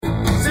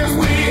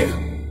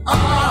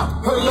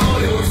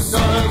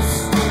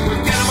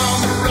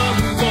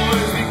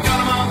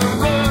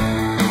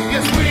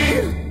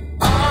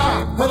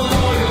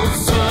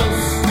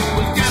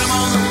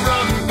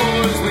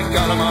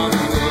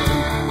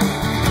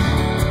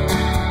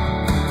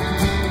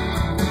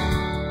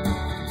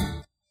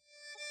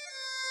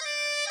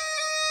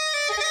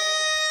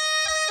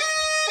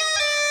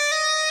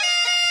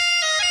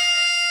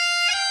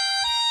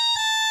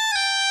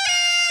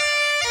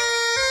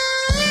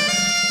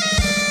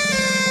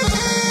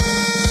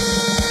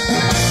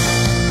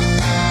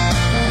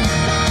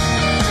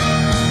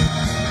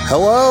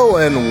Hello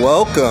and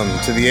welcome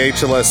to the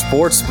HLS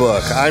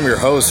Sportsbook. I'm your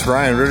host,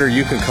 Ryan Ritter.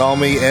 You can call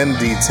me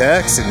ND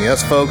Tex. And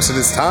yes, folks, it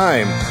is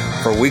time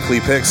for weekly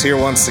picks here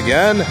once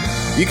again.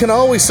 You can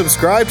always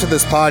subscribe to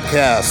this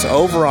podcast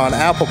over on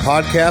Apple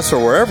Podcasts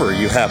or wherever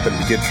you happen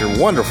to get your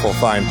wonderful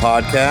fine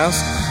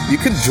podcasts. You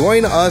can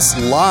join us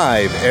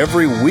live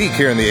every week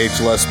here in the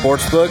HLS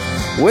Sportsbook.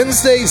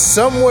 Wednesdays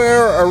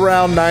somewhere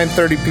around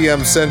 9:30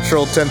 p.m.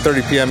 Central,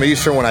 10:30 p.m.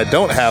 Eastern when I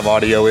don't have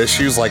audio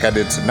issues like I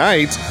did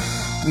tonight.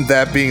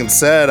 That being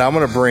said, I'm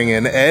going to bring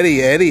in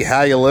Eddie. Eddie,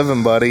 how you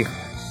living, buddy?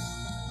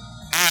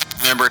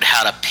 Remembered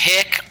how to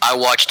pick. I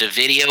watched a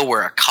video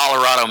where a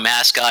Colorado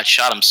mascot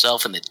shot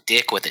himself in the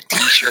dick with a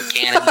t-shirt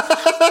cannon.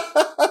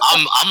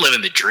 I'm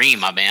living the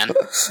dream, my man.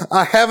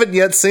 I haven't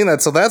yet seen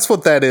that, so that's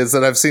what that is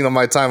that I've seen on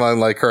my timeline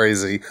like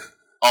crazy.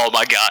 Oh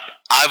my god.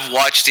 I've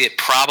watched it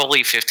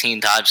probably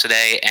 15 times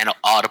today and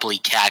audibly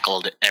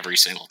cackled every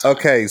single time.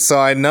 Okay, so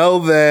I know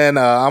then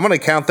I'm going to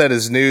count that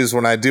as news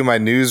when I do my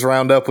news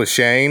roundup with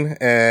Shane,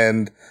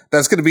 and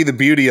that's going to be the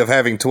beauty of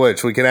having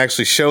Twitch. We can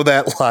actually show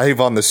that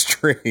live on the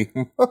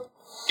stream.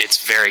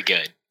 It's very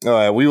good. All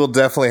right, we will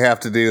definitely have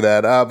to do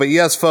that. But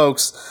yes,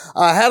 folks,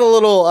 I had a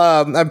little,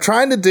 I'm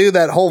trying to do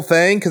that whole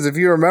thing because if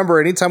you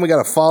remember, anytime we got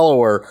a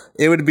follower,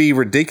 it would be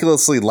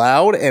ridiculously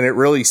loud and it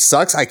really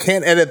sucks. I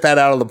can't edit that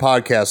out of the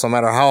podcast no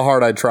matter how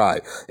hard I try.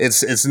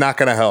 It's not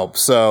going to help.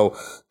 So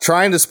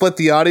trying to split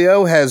the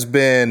audio has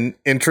been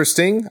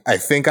interesting. I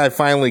think I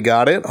finally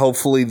got it.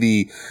 Hopefully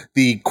the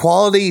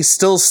quality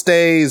still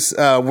stays.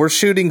 We're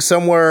shooting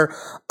somewhere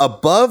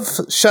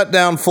above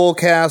shutdown full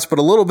cast, but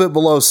a little bit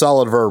below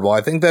solid verbal. I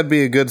think that'd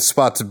be a good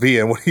spot to be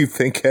in. What do you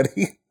think,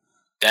 Eddie?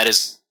 That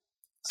is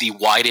the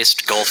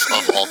widest gulf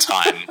of all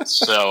time.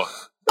 So,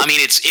 I mean,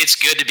 it's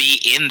good to be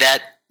in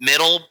that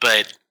middle,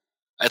 but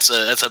that's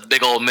a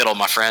big old middle,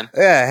 my friend.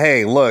 Yeah,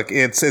 hey, look,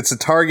 it's a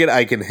target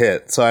I can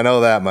hit, so I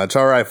know that much.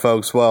 All right,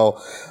 folks,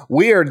 well,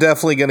 we are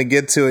definitely going to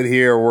get to it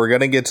here. We're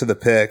going to get to the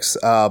picks,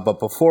 but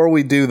before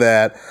we do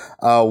that,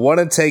 want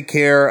to take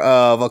care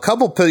of a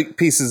couple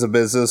pieces of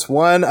business.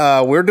 One,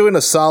 we're doing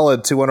a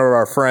solid to one of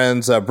our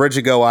friends,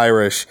 Bridget Go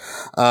Irish.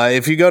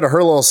 If you go to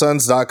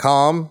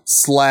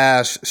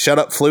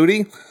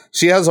herlittlesons.com/shutupflutie,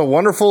 she has a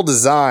wonderful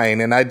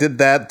design, and I did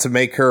that to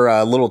make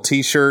her little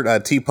t-shirt,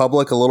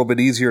 TeePublic, a little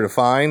bit easier to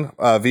find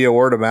via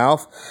word of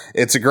mouth.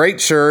 It's a great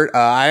shirt.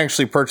 I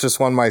actually purchased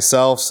one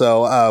myself,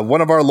 so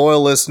one of our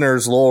loyal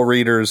listeners, loyal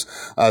readers,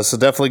 so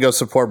definitely go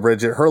support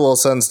Bridget.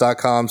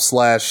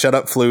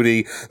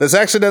 herlittlesons.com/shutupflutie. This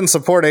actually doesn't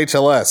support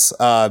HLS.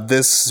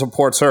 This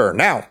supports her.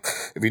 Now,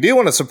 if you do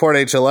want to support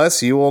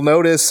HLS, you will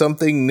notice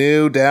something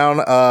new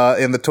down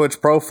in the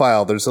Twitch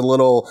profile. There's a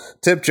little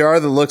tip jar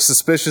that looks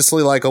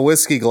suspiciously like a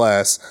whiskey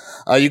glass.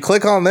 You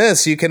click on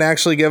this, you can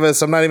actually give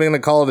us, I'm not even going to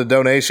call it a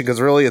donation because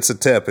really it's a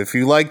tip. If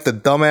you like the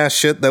dumbass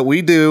shit that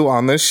we do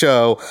on this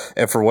show,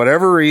 and for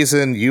whatever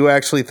reason you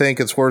actually think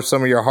it's worth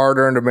some of your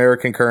hard-earned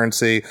American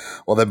currency,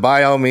 well then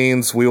by all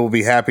means, we will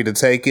be happy to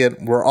take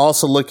it. We're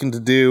also looking to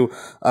do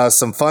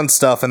some fun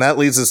stuff, and that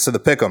leads us to the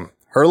Pick'em.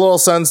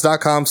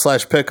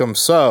 herlittlesons.com/Pick'em.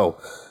 So,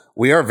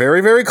 we are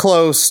very, very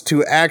close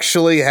to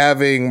actually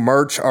having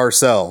merch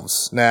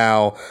ourselves.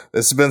 Now,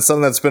 this has been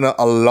something that's been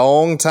a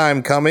long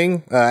time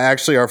coming.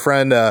 Actually, our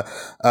friend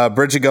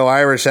Bridget Go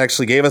Irish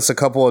actually gave us a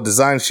couple of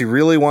designs she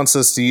really wants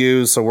us to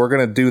use, so we're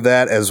going to do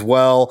that as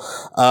well.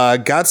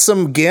 Got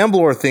some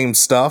Gambler-themed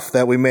stuff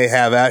that we may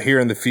have out here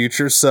in the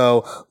future,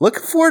 so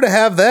looking forward to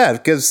have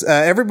that, because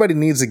everybody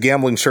needs a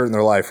gambling shirt in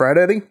their life, right,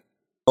 Eddie?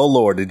 Oh,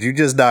 Lord, did you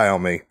just die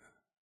on me?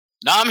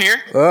 No, I'm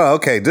here. Oh,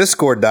 okay,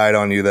 Discord died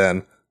on you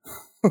then.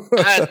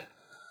 That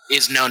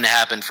is known to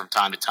happen from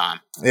time to time.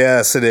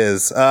 Yes, it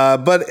is.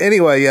 But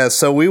anyway, yes,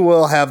 so we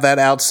will have that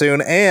out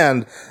soon.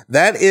 And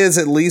that is,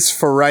 at least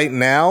for right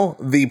now,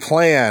 the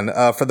plan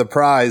for the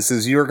prize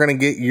is you're going to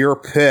get your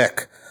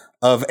pick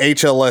of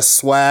HLS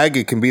swag.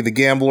 It can be the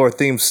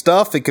Gambler-themed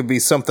stuff. It could be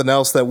something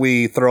else that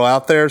we throw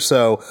out there.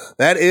 So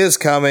that is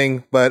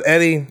coming. But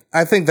Eddie,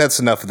 I think that's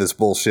enough of this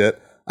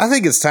bullshit. I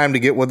think it's time to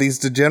get what these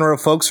degenerate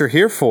folks are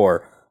here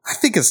for. I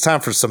think it's time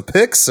for some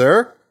picks,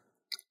 sir.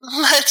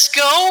 Let's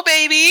go,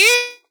 baby!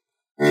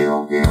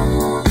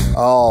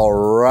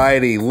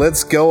 Alrighty,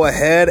 let's go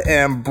ahead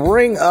and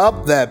bring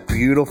up that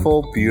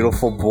beautiful,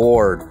 beautiful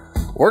board.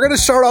 We're going to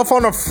start off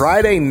on a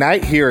Friday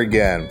night here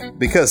again,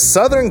 because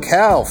Southern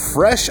Cal,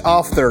 fresh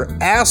off their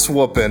ass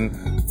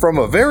whooping from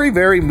a very,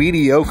 very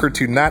mediocre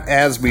to not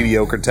as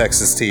mediocre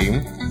Texas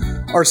team,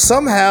 are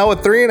somehow a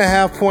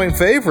 3.5 point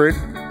favorite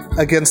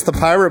against the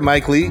Pirate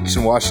Mike Leach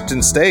in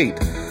Washington State.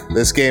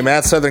 This game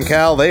at Southern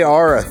Cal, they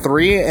are a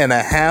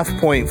 3.5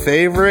 point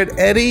favorite.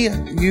 Eddie,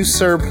 you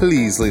sir,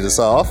 please lead us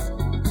off.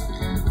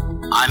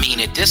 I mean,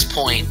 at this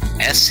point,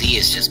 SC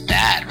is just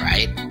bad,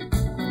 right?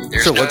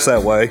 Sure looks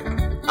that way.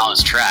 Oh,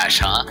 it's trash,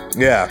 huh?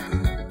 Yeah.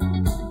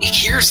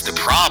 Here's the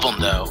problem,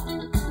 though.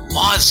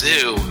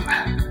 Wazoo,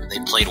 they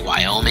played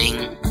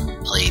Wyoming,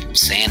 played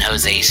San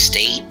Jose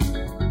State,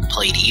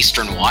 played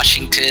Eastern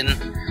Washington.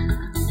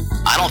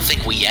 I don't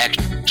think we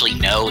actually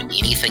know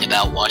anything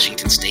about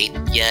Washington State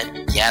yet.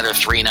 Yeah, they're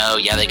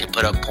 3-0. Yeah, they can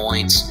put up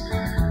points.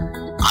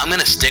 I'm going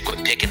to stick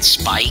with picking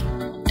spite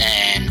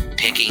and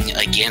picking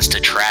against a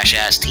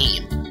trash-ass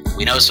team.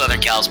 We know Southern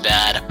Cal's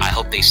bad. I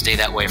hope they stay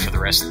that way for the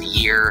rest of the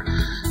year.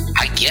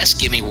 I guess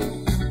give me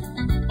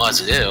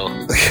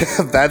Wazoo.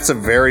 That's a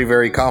very,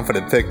 very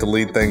confident pick to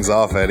lead things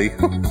off, Eddie.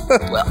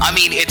 Well, I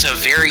mean, it's a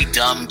very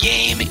dumb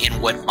game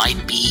in what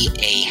might be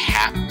a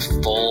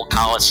half-full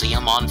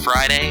Coliseum on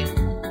Friday.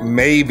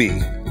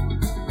 Maybe.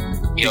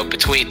 You know,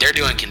 they're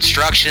doing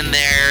construction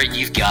there.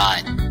 You've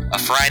got a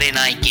Friday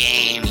night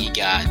game. You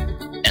got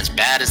as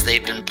bad as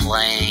they've been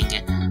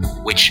playing.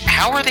 Which,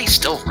 how are they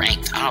still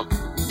ranked?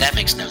 That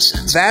makes no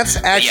sense.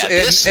 That's actually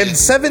and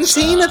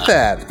 17 at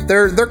that.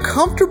 They're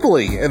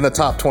comfortably in the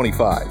top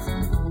 25.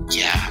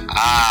 Yeah,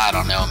 I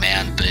don't know,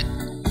 man, but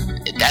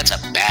that's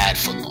a bad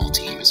football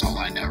team. Is all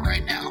I know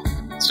right now.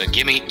 So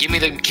give me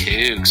them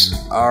Cougs.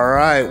 All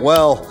right.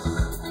 Well,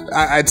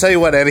 I tell you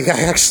what, Eddie,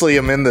 I actually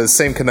am in the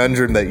same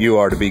conundrum that you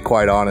are, to be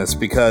quite honest,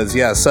 because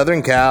yeah,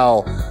 Southern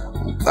Cal.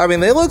 I mean,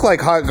 they look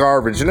like hot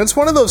garbage, and it's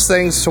one of those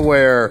things to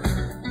where,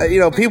 you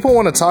know, people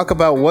want to talk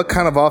about what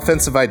kind of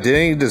offensive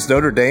identity does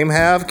Notre Dame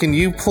have. Can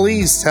you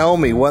please tell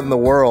me what in the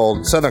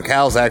world Southern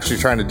Cal's actually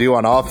trying to do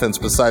on offense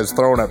besides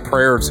throwing up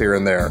prayers here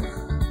and there?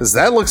 Because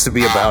that looks to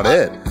be about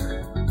it.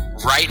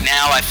 Right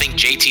now, I think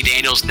JT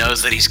Daniels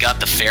knows that he's got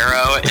the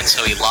Pharaoh, and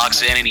so he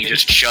locks in and he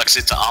just chucks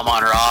it to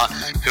Amon-Ra,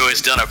 who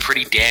has done a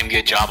pretty damn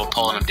good job of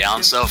pulling him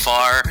down so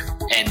far,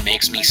 and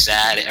makes me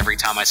sad every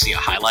time I see a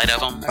highlight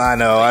of him. I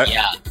know.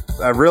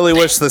 I really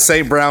wish the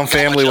St. Brown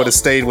family would have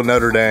stayed with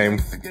Notre Dame.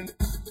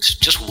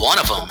 Just one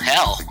of them,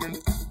 hell.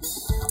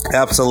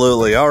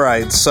 Absolutely. All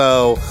right,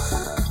 so,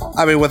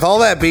 I mean, with all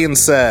that being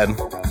said,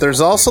 there's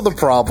also the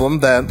problem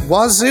that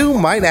Wazoo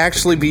might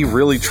actually be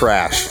really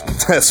trash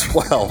as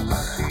well.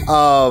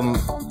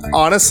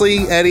 Honestly,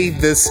 Eddie,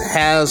 this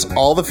has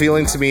all the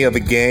feeling to me of a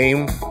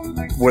game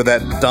where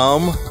that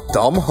dumb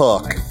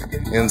hook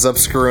ends up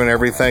screwing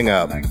everything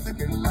up. I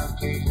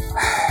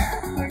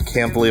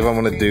can't believe I'm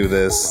going to do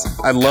this.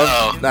 I'd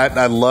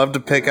love to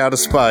pick out a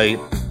spite,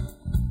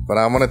 but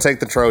I'm going to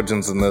take the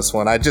Trojans in this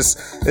one.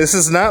 This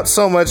is not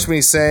so much me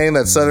saying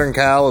that Southern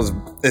Cal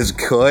is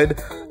good.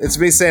 It's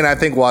me saying I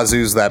think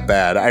Wazoo's that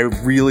bad. I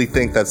really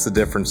think that's the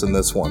difference in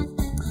this one.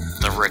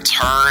 The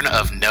return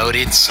of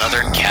noted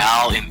Southern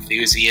Cal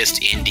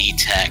enthusiast Indy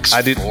Tex.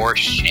 For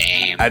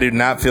shame. I do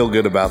not feel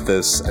good about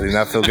this. I do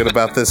not feel good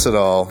about this at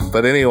all.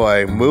 But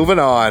anyway, moving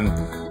on.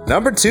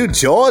 Number 2,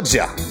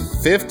 Georgia.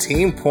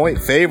 15-point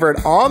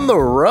favorite on the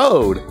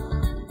road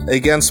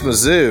against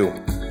Mizzou.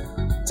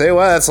 Tell you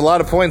what, that's a lot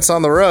of points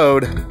on the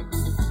road.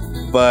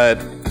 But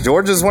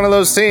Georgia's one of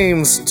those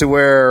teams to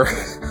where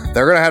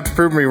they're going to have to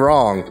prove me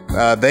wrong.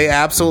 They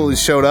absolutely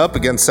showed up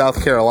against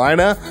South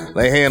Carolina.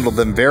 They handled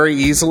them very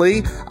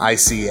easily. I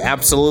see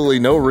absolutely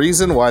no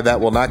reason why that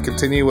will not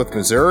continue with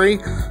Missouri.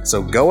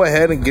 So go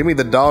ahead and give me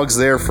the Dogs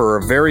there for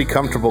a very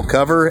comfortable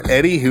cover.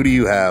 Eddie, who do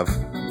you have?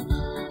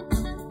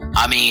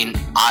 I mean,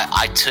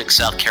 I took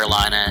South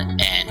Carolina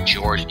and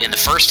Georgia. In the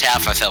first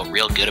half, I felt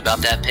real good about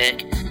that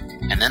pick.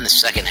 And then the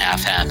second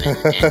half happened,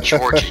 and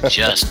Georgia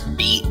just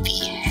beat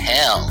the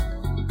hell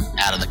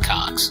out of the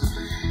Cox.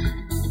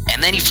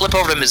 And then you flip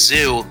over to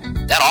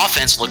Mizzou. That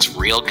offense looks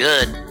real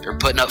good. They're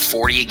putting up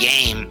 40 a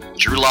game.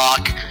 Drew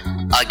Lock,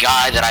 a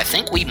guy that I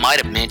think we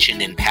might have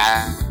mentioned in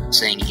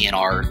passing in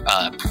our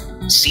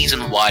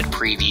season-wide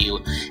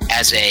preview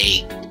as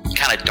a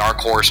kind of dark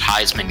horse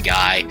Heisman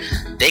guy.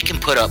 They can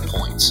put up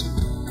points.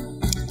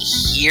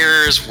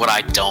 Here's what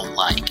I don't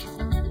like.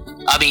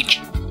 I mean,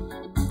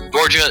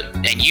 Georgia,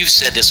 and you've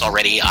said this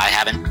already, I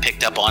haven't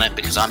picked up on it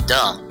because I'm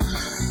dumb,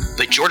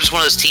 but Georgia's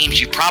one of those teams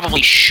you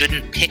probably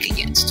shouldn't pick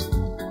against.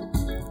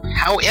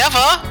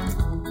 However,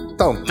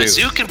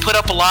 Mizzou can put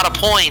up a lot of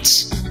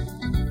points,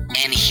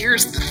 and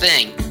here's the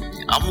thing.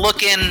 I'm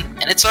looking,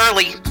 and it's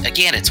early.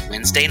 Again, it's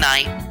Wednesday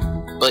night,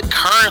 but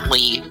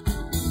currently,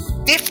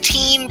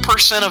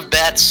 15% of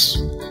bets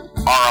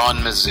are on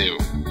Mizzou.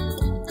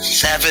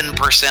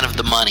 7% of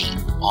the money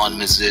on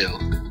Mizzou.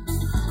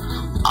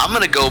 I'm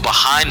going to go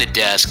behind the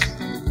desk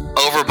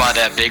over by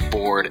that big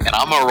board, and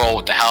I'm going to roll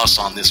with the house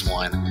on this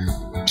one.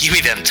 Give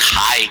me them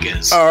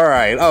Tigers. All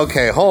right.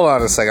 Okay, hold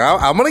on a second.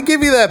 I'm going to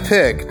give you that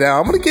pick. Now,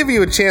 I'm going to give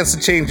you a chance to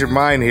change your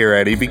mind here,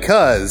 Eddie,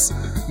 because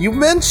you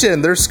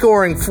mentioned they're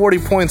scoring 40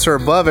 points or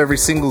above every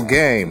single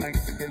game.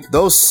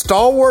 Those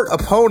stalwart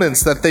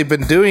opponents that they've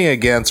been doing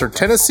against are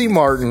Tennessee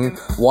Martin,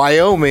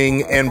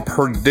 Wyoming, and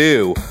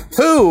Purdue,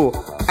 who,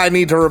 I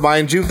need to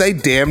remind you, they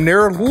damn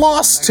near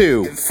lost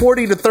to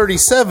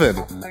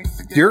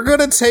 40-37. You're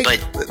going to take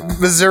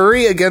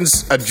Missouri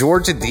against a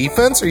Georgia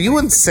defense? Are you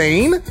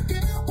insane?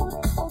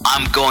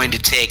 I'm going to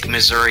take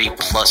Missouri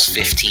plus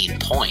 15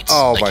 points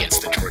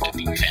against the Georgia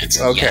defense.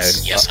 Okay.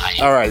 Yes, I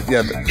am. All right.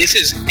 Yeah.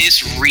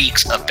 This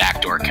reeks of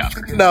backdoor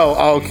cover. No.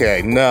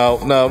 Okay. No,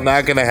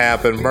 not going to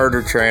happen.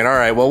 Murder train. All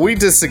right. Well, we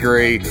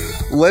disagree.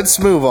 Let's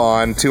move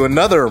on to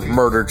another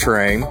murder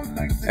train,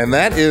 and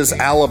that is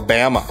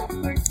Alabama.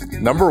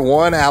 Number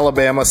 1,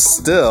 Alabama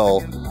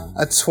still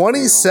a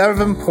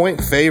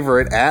 27-point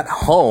favorite at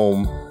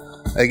home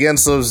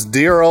against those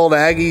dear old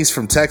Aggies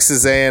from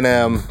Texas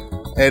A&M.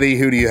 Eddie,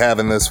 who do you have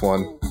in this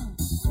one?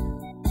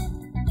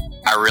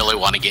 I really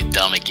want to get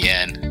dumb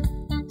again.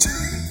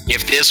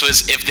 If this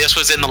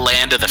was in the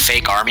land of the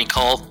fake army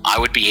cult, I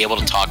would be able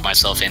to talk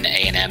myself into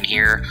A&M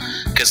here.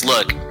 Because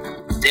look,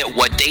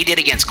 what they did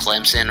against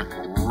Clemson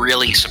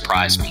really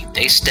surprised me.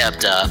 They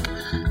stepped up.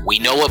 We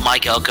know what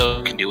Mike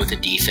Elko can do with the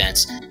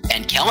defense.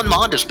 And Kellen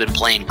Mondo's been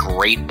playing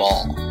great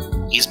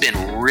ball. He's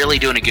been really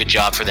doing a good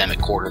job for them at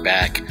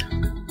quarterback.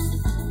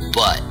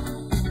 But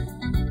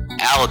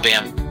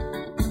Alabama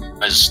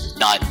is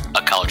not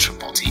a college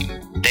football team.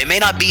 They may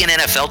not be an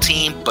NFL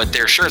team, but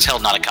they're sure as hell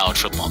not a college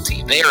football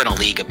team. They are in a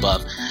league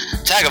above.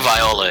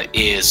 Tagovailoa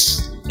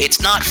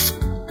it's not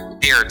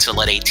fair to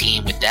let a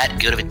team with that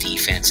good of a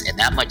defense and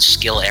that much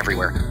skill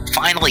everywhere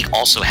finally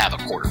also have a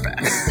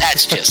quarterback.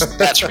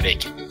 That's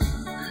ridiculous.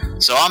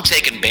 So I'm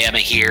taking Bama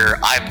here.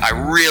 I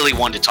really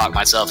wanted to talk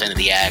myself into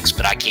the Ags,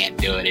 but I can't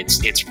do it. It's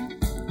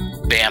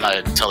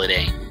Bama till it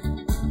ain't.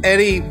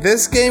 Eddie,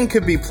 this game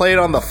could be played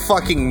on the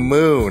fucking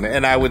moon,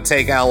 and I would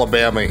take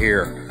Alabama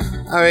here.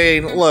 I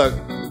mean, look,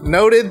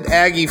 noted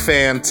Aggie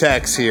fan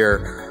Tex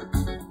here.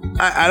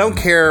 I don't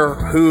care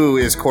who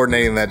is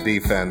coordinating that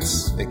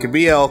defense. It could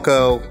be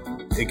Elko.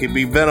 It could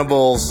be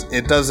Venables.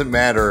 It doesn't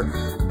matter.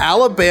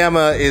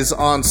 Alabama is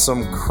on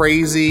some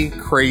crazy,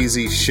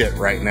 crazy shit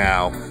right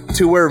now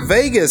to where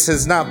Vegas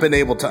has not been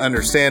able to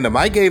understand them.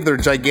 I gave their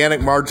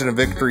gigantic margin of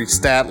victory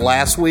stat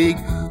last week.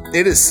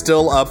 It is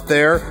still up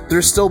there.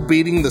 They're still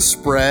beating the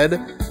spread,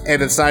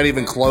 and it's not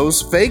even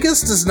close.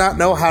 Vegas does not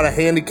know how to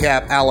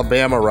handicap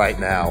Alabama right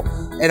now,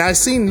 and I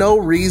see no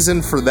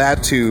reason for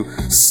that to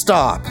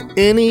stop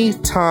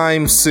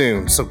anytime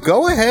soon. So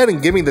go ahead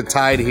and give me the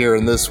Tide here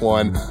in this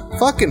one.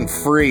 Fucking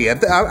free.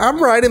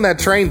 I'm riding that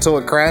train till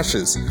it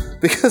crashes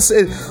because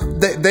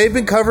they've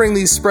been covering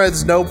these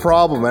spreads no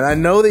problem, and I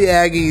know the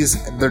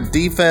Aggies, their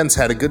defense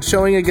had a good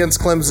showing against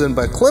Clemson,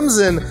 but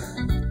Clemson,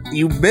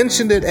 you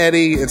mentioned it,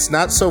 Eddie. It's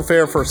not so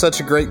fair for such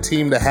a great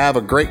team to have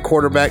a great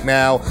quarterback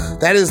now.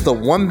 That is the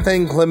one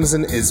thing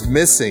Clemson is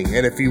missing.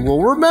 And if you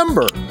will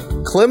remember,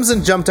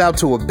 Clemson jumped out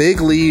to a big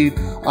lead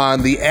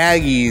on the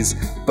Aggies,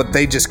 but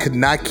they just could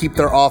not keep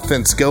their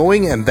offense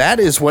going, and that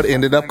is what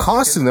ended up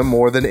costing them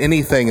more than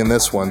anything in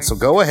this one. So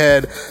go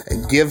ahead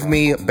and give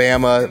me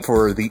Bama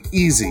for the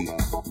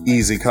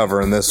easy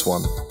cover in this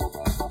one.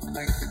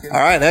 All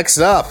right, next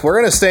up, we're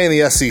going to stay in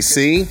the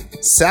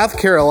SEC. South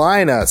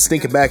Carolina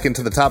sneaking back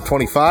into the top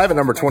 25 at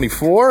number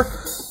 24.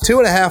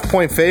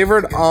 2.5-point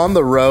favorite on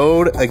the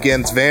road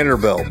against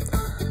Vanderbilt.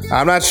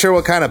 I'm not sure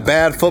what kind of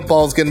bad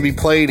football is going to be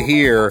played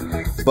here,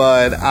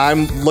 but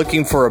I'm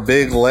looking for a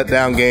big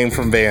letdown game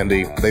from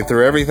Vandy. They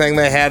threw everything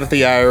they had at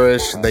the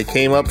Irish. They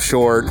came up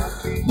short.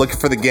 Looking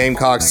for the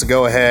Gamecocks to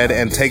go ahead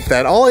and take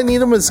that. All I need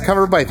them is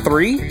covered by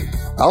 3.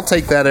 I'll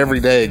take that every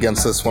day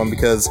against this one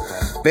because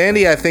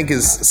Vandy, I think,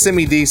 is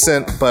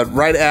semi-decent, but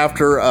right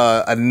after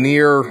a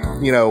near,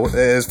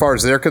 as far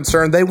as they're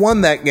concerned, they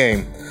won that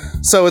game.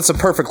 So it's a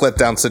perfect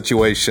letdown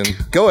situation.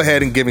 Go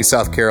ahead and give me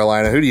South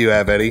Carolina. Who do you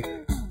have, Eddie?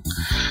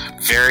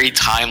 Very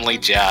timely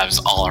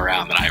jabs all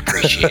around that I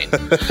appreciate.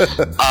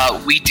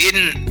 We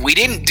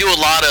didn't do a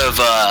lot of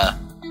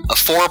a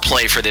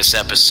foreplay for this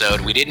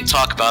episode. We didn't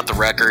talk about the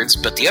records,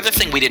 but the other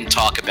thing we didn't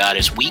talk about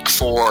is week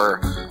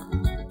 4.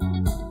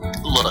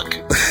 Look,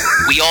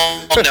 we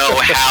all know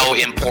how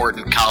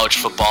important college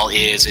football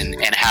is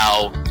and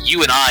how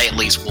you and I, at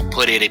least, will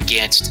put it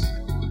against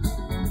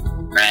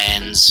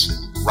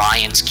friends,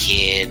 Ryan's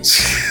kids,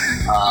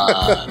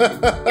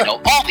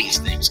 all these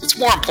things. It's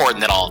more important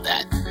than all of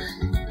that.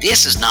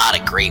 This is not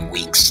a great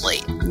week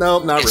slate.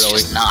 Nope, not it's really.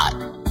 It's just not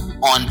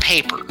on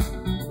paper.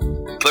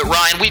 But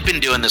Ryan, we've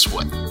been doing this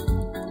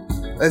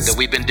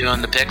we've been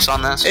doing the picks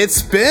on this?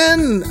 It's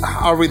been,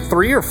 are we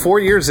 3 or 4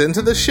 years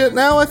into this shit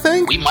now, I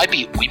think? We might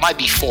be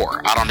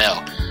 4. I don't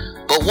know.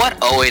 But what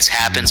always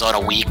happens on a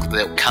week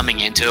that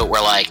coming into it,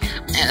 we're like,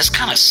 man, this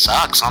kind of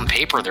sucks. On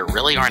paper, there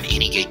really aren't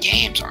any good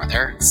games, are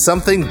there?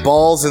 Something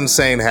balls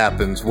insane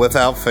happens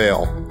without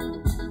fail.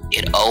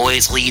 It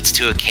always leads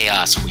to a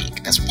chaos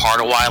week. That's part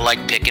of why I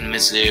like picking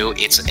Mizzou.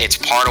 It's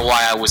part of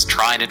why I was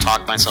trying to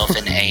talk myself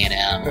into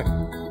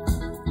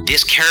A&M.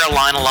 This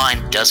Carolina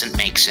line doesn't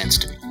make sense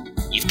to me.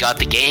 You've got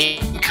the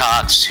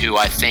Gamecocks, who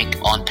I think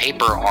on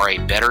paper are a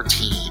better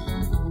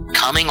team,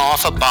 coming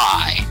off a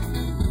bye,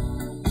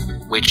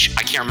 which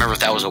I can't remember if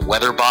that was a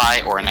weather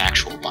bye or an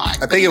actual bye.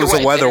 I think it was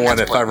a weather one,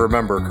 if I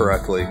remember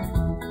correctly.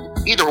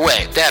 Either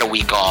way, they had a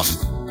week off.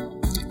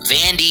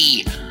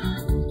 Vandy,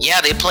 yeah,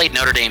 they played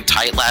Notre Dame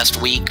tight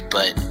last week,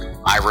 but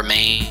I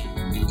remain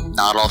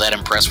not all that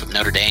impressed with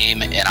Notre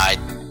Dame, and I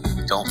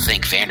don't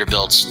think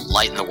Vanderbilt's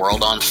lighting the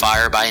world on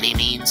fire by any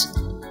means.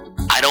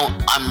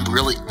 I'm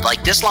really,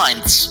 this line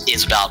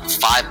is about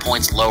 5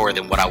 points lower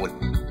than what I would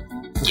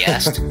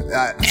guessed.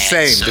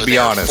 Same, to be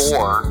honest.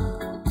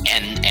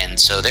 And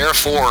so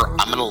therefore,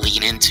 I'm going to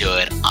lean into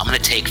it. I'm going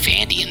to take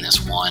Vandy in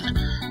this one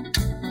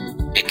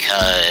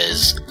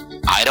because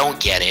I don't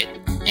get it.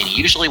 And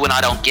usually when I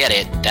don't get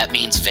it, that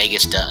means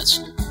Vegas does.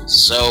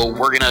 So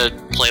we're going to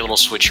play a little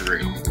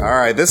switcheroo. All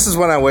right, this is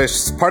when I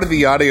wish. Part of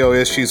the audio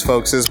issues,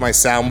 folks, is my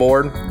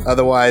soundboard.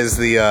 Otherwise,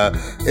 the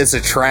It's a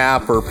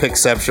Trap or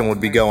Pickception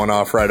would be going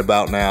off right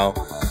about now.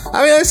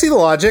 I mean, I see the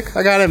logic.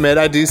 I gotta admit,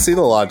 I do see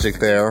the logic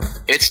there.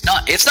 It's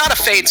not a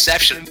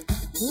fadeception.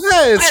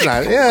 Yeah, it's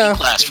not. Yeah.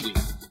 Last week.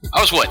 I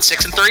was,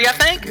 6-3, I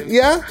think?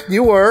 Yeah,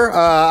 you were.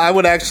 I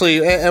would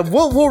actually, and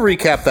we'll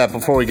recap that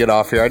before we get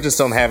off here. I just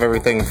don't have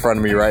everything in front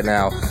of me right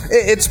now.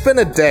 It's been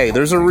a day.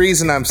 There's a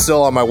reason I'm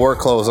still on my work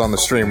clothes on the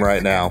stream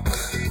right now.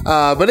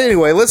 But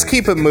anyway, let's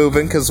keep it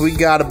moving because we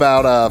got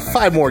about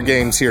 5 more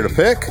games here to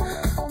pick.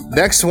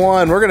 Next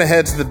one, we're going to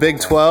head to the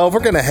Big 12. We're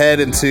going to head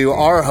into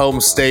our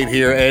home state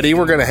here, Eddie.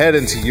 We're going to head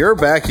into your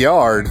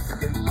backyard.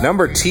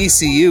 Number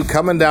TCU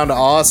coming down to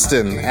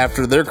Austin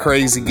after their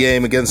crazy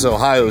game against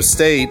Ohio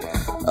State.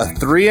 A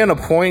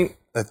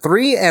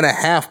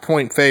 3.5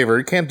 point favor.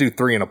 You can't do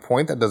 3 and a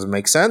point. That doesn't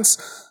make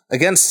sense.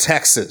 Against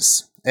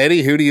Texas.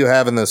 Eddie, who do you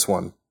have in this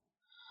one?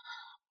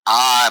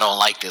 I don't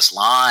like this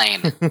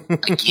line.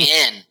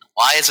 Again,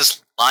 why is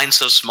this line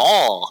so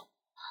small?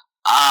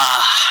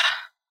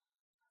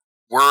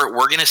 We're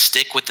going to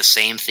stick with the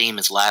same theme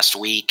as last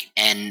week,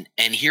 and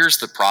here's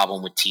the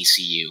problem with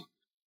TCU.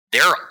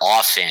 Their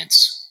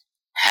offense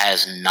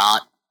has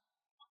not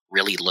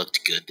really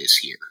looked good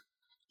this year.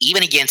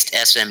 Even against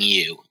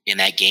SMU in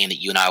that game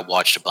that you and I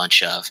watched a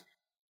bunch of,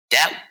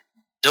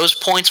 those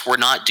points were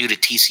not due to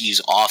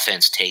TCU's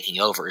offense taking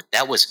over.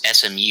 That was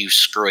SMU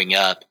screwing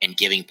up and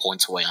giving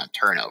points away on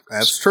turnovers.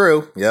 That's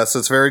true. Yes,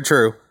 it's very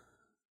true.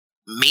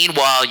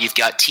 Meanwhile, you've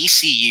got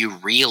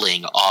TCU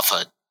reeling off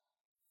a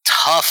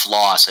tough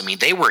loss. I mean,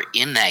 they were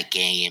in that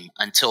game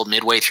until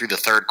midway through the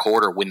third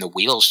quarter when the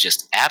wheels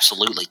just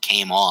absolutely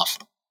came off.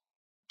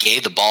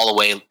 Gave the ball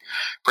away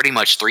pretty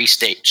much 3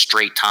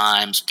 straight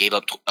times, gave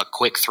up a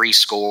quick 3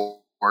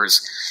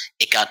 scores.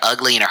 It got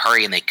ugly in a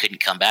hurry and they couldn't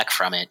come back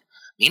from it.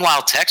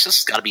 Meanwhile, Texas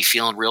has got to be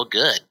feeling real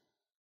good.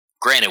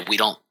 Granted, we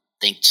don't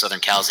think Southern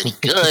Cal's any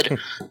good,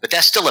 but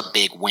that's still a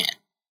big win.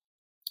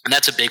 And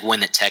that's a big win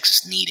that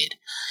Texas needed.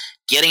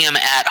 Getting them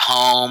at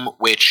home,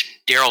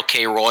 which Darrell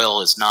K.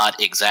 Royal is not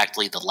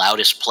exactly the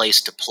loudest place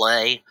to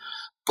play,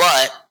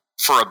 but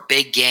for a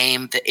big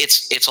game,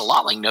 it's a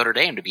lot like Notre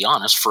Dame, to be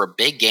honest. For a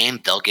big game,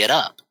 they'll get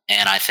up.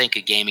 And I think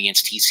a game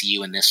against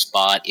TCU in this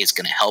spot is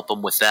going to help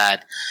them with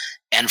that.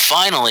 And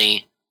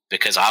finally,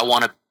 because I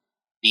want to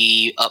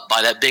be up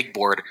by that big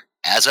board,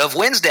 as of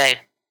Wednesday,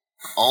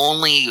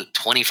 only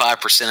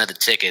 25% of the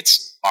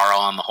tickets are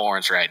on the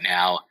horns right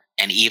now,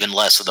 and even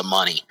less of the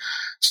money.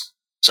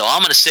 So I'm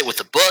going to sit with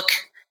the book,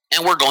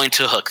 and we're going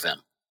to hook them.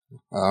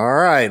 All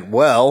right.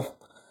 Well,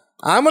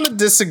 I'm going to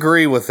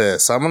disagree with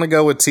this. I'm going to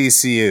go with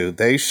TCU.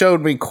 They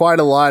showed me quite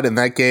a lot in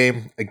that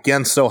game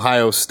against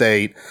Ohio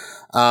State.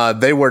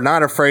 They were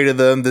not afraid of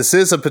them. This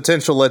is a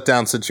potential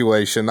letdown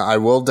situation. I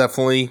will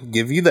definitely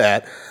give you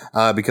that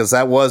because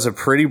that was a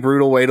pretty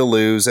brutal way to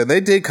lose, and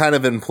they did kind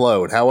of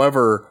implode.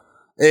 However,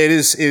 it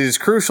is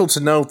crucial to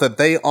note that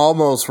they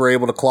almost were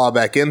able to claw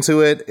back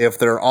into it if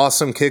their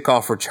awesome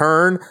kickoff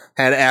return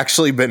had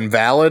actually been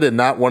valid and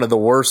not one of the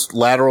worst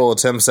lateral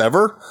attempts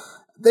ever.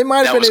 They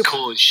might have been. That was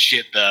cool as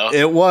shit, though.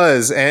 It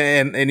was,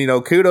 and you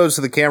know, kudos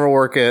to the camera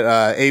work at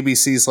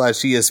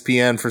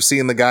ABC/ESPN for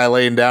seeing the guy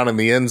laying down in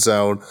the end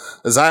zone.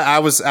 As I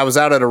was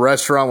out at a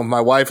restaurant with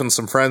my wife and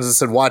some friends and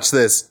said, "Watch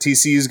this!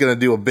 TCU's going to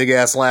do a big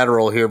ass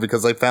lateral here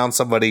because they found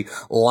somebody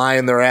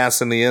lying their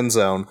ass in the end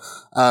zone."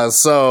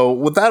 So,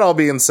 with that all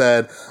being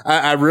said,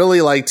 I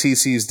really like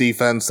TCU's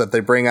defense that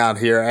they bring out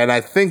here, and I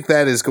think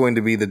that is going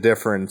to be the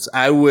difference.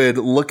 I would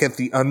look at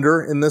the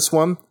under in this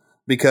one.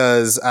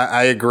 Because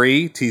I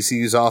agree,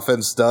 TCU's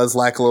offense does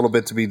lack a little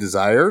bit to be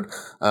desired.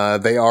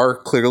 They are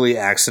clearly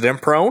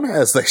accident prone,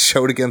 as they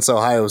showed against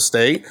Ohio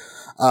State.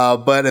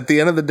 But at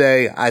the end of the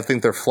day, I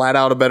think they're flat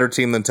out a better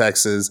team than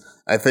Texas.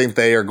 I think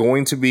they are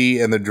going to be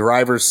in the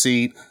driver's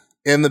seat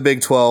in the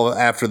Big 12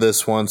 after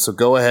this one. So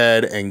go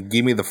ahead and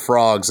give me the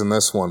Frogs in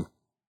this one.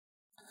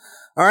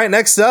 All right,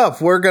 next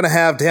up, we're going to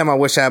have, damn, I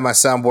wish I had my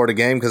soundboard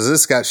again because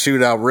this got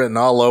shootout written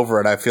all over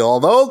it, I feel.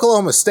 Although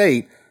Oklahoma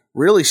State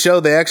really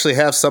showed they actually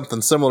have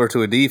something similar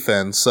to a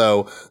defense.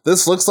 So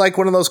this looks like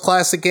one of those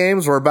classic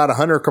games where about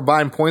 100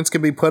 combined points can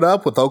be put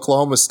up with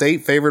Oklahoma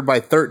State favored by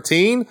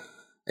 13.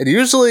 And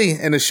usually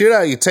in a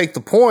shootout, you take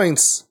the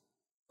points.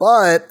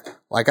 But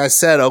like I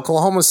said,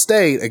 Oklahoma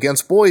State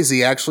against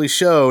Boise actually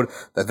showed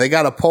that they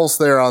got a pulse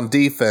there on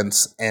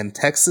defense. And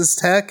Texas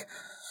Tech,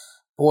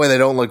 boy, they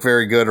don't look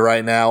very good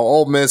right now.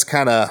 Ole Miss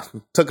kind of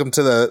took them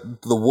to the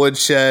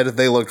woodshed.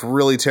 They looked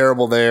really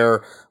terrible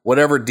there.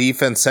 Whatever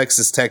defense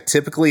Texas Tech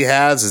typically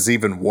has is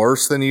even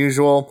worse than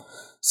usual.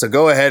 So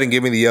go ahead and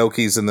give me the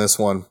Hokies in this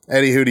one.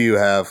 Eddie, who do you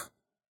have?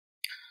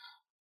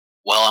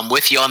 Well, I'm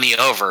with you on the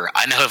over.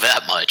 I know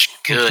that much.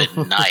 Good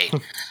night.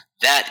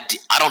 I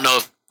don't know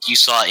if you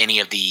saw any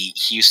of the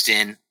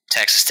Houston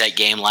Texas Tech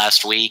game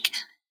last week.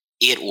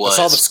 I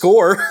saw the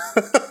score.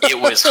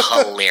 It was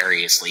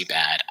hilariously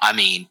bad. I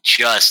mean,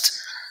 just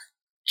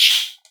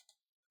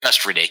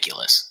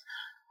ridiculous.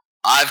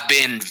 I've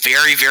been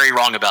very, very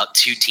wrong about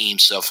 2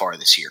 teams so far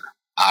this year.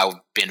 I've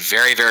been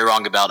very, very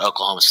wrong about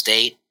Oklahoma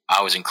State.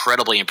 I was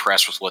incredibly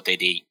impressed with what they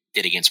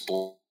did against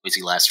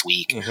Boise last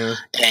week. Mm-hmm.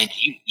 And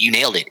you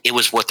nailed it. It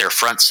was what their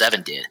front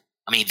seven did.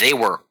 I mean, they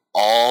were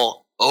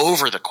all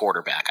over the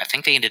quarterback. I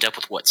think they ended up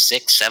with,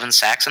 6, 7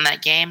 sacks in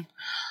that game.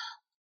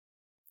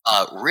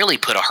 Really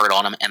put a hurt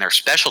on them, and their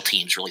special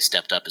teams really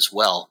stepped up as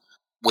well,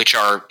 which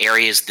are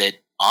areas that,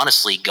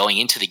 honestly, going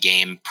into the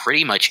game,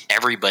 pretty much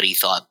everybody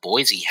thought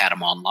Boise had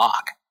them on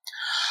lock.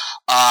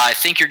 I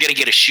think you're going to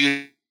get a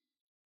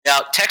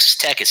shootout. Texas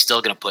Tech is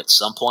still going to put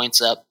some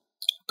points up,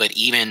 but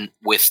even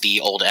with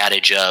the old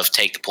adage of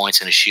take the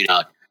points in a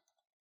shootout,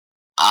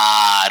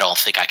 I don't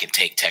think I can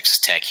take Texas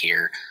Tech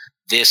here.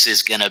 This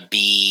is going to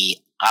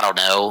be, I don't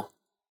know,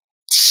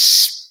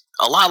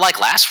 a lot like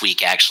last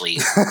week, actually.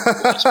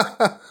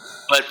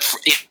 But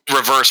in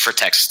reverse for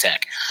Texas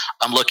Tech.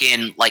 I'm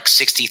looking like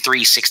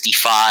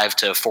 63-65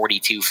 to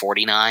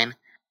 42-49.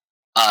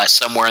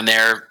 Somewhere in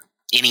there.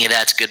 Any of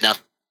that's good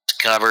enough to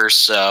cover,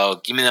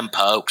 so give me them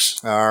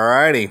pokes. All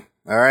righty.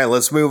 All right,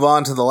 let's move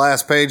on to the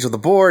last page of the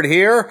board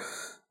here.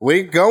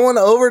 We're going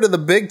over to the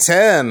Big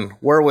Ten,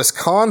 where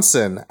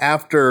Wisconsin,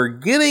 after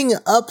getting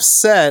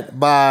upset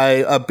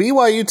by a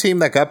BYU team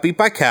that got beat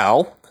by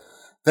Cal,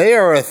 they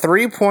are a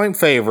 3-point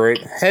favorite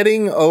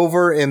heading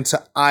over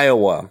into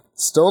Iowa.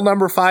 Still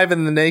number 5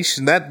 in the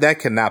nation. That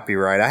cannot be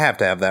right. I have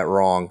to have that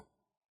wrong.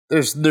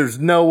 There's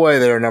no way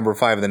they're number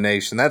 5 in the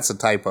nation. That's a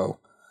typo.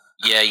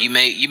 Yeah, you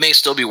may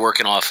still be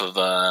working off of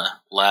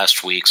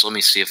last week. So let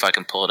me see if I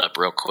can pull it up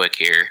real quick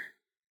here.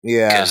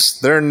 Yeah,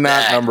 they're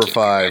not number 5.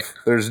 Right.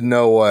 There's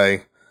no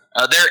way.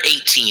 They're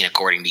 18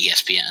 according to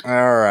ESPN.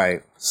 All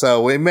right.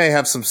 So we may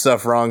have some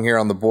stuff wrong here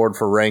on the board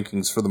for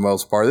rankings for the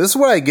most part. This is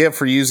what I get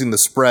for using the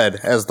spread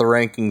as the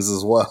rankings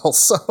as well.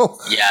 So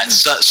yeah,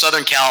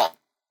 Southern Cal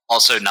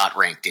also not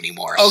ranked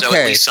anymore. Okay. So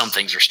at least some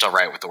things are still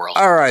right with the world.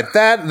 All right.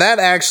 That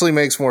actually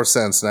makes more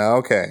sense now.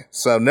 Okay.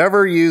 So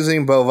never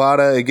using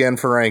Bovada again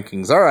for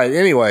rankings. All right.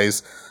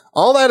 Anyways,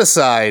 all that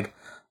aside,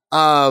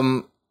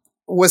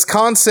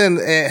 Wisconsin,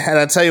 and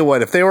I tell you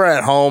what, if they were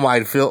at home,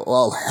 I'd feel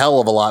a hell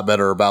of a lot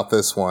better about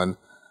this one.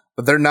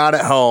 But they're not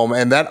at home,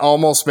 and that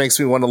almost makes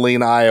me want to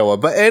lean Iowa.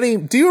 But Eddie,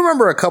 do you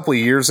remember a couple of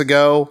years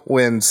ago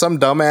when some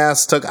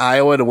dumbass took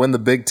Iowa to win the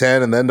Big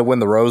Ten and then to win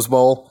the Rose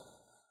Bowl?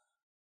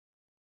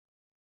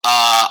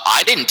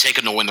 I didn't take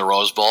them to win the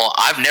Rose Bowl.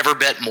 I've never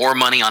bet more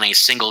money on a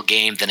single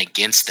game than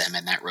against them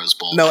in that Rose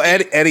Bowl. No,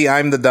 Eddie,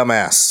 I'm the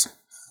dumbass.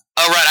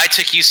 Oh, right. I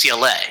took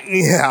UCLA.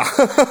 Yeah.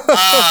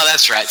 Oh,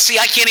 that's right. See,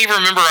 I can't even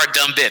remember our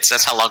dumb bits.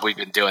 That's how long we've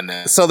been doing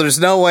this. So there's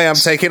no way I'm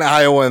taking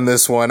Iowa in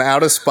this one,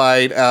 out of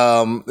spite.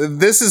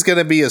 This is going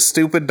to be a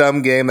stupid,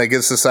 dumb game that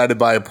gets decided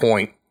by a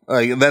point.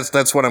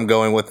 That's what I'm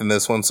going with in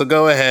this one. So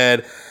go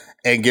ahead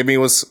and give me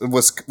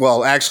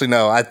well, actually,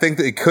 no. I think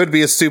it could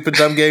be a stupid,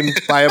 dumb game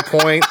by a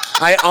point.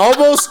 I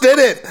almost did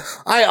it.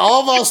 I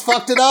almost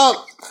fucked it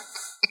up.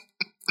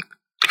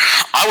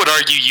 I would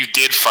argue you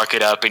did fuck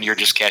it up and you're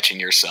just catching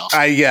yourself.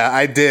 Yeah,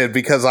 I did,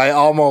 because I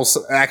almost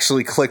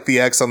actually clicked the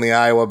X on the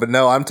Iowa, but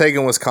no, I'm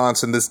taking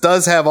Wisconsin. This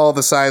does have all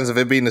the signs of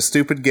it being a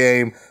stupid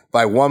game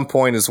by 1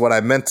 point is what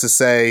I meant to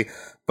say,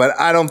 but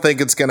I don't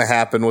think it's going to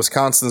happen.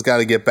 Wisconsin's got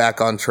to get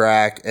back on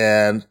track,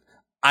 and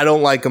I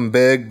don't like them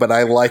big, but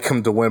I like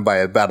them to win by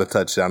about a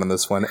touchdown in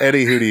this one.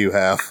 Eddie, who do you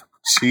have?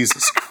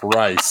 Jesus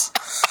Christ.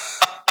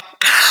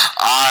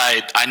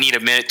 I need a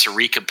minute to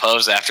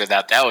recompose after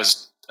that. That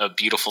was a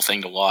beautiful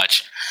thing to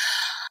watch.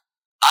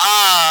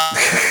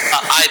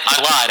 I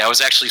lied. I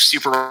was actually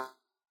super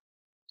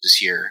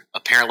this year.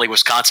 Apparently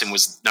Wisconsin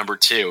was number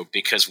 2,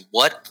 because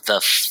what the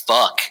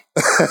fuck?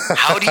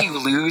 How do you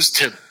lose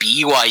to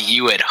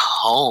BYU at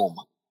home?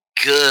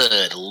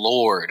 Good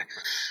Lord.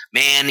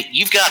 Man,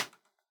 you've got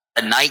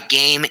a night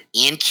game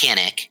in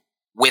Kinnick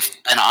with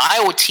an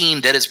Iowa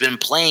team that has been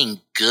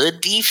playing good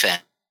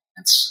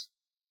defense.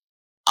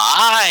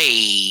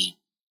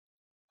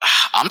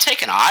 I'm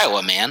taking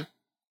Iowa, man.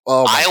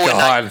 Oh my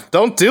God!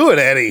 Don't do it,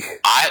 Eddie.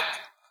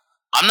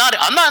 I'm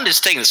not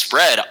just taking the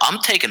spread. I'm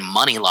taking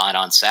money line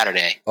on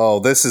Saturday. Oh,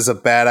 this is a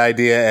bad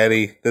idea,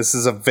 Eddie. This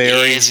is a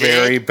very,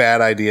 very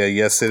bad idea.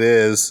 Yes, it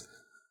is.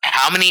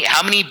 How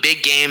many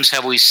big games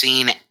have we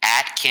seen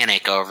at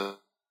Kinnick over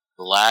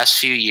the last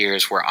few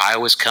years where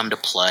Iowa's come to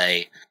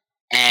play?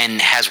 And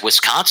has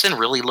Wisconsin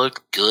really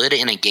looked good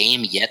in a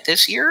game yet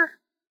this year?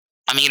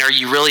 I mean, are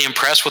you really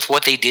impressed with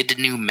what they did to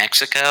New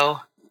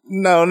Mexico?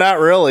 No, not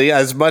really.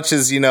 As much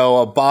as,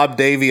 a Bob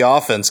Davie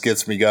offense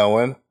gets me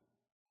going.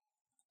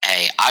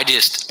 Hey, I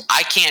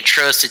can't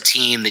trust a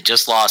team that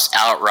just lost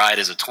outright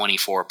as a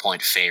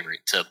 24-point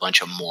favorite to a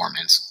bunch of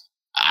Mormons.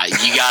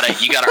 You gotta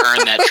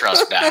earn that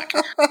trust back.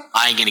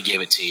 I ain't gonna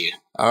give it to you.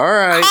 All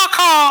right.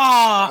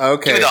 Hawk-Haw!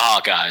 Okay. Give me the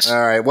Hawkeyes.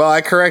 All right. Well,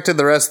 I corrected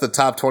the rest of the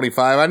top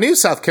 25. I knew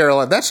South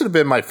Carolina. That should have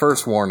been my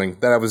first warning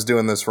that I was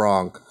doing this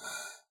wrong.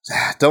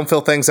 Don't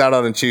fill things out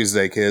on a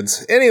Tuesday,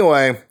 kids.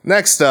 Anyway,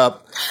 next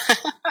up.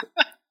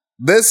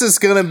 This is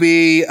going to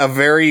be a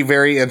very,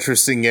 very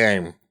interesting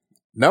game.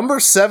 Number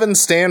 7,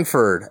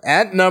 Stanford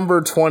at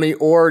number 20,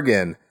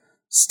 Oregon.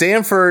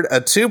 Stanford, a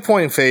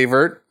 2-point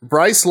favorite.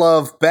 Bryce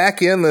Love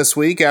back in this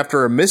week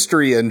after a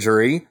mystery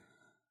injury.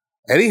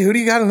 Eddie, who do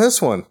you got in this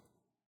one?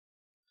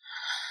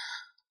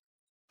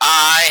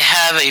 I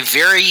have a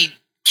very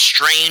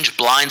strange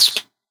blind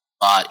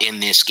spot in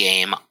this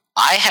game.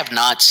 I have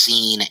not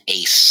seen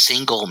a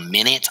single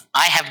minute.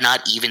 I have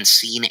not even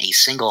seen a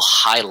single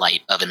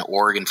highlight of an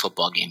Oregon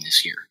football game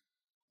this year.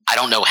 I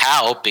don't know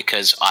how,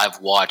 because I've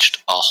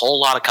watched a whole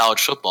lot of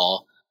college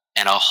football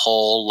and a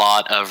whole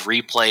lot of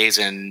replays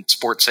and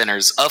sports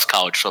centers of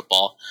college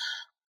football.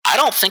 I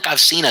don't think I've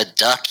seen a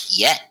Duck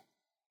yet.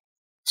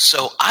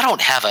 So I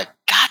don't have a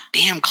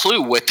goddamn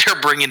clue what they're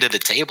bringing to the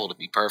table, to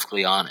be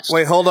perfectly honest.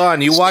 Wait, hold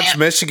on. You watched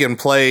Michigan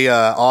play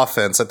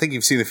offense. I think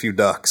you've seen a few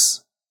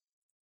Ducks.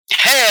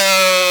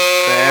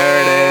 Hey-o!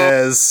 There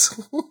it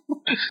is.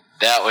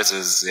 That was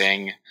a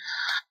zing.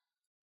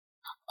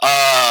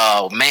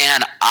 Oh,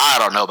 man, I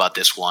don't know about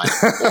this one.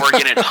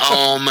 Oregon at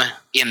home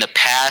in the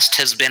past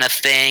has been a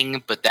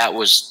thing, but that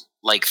was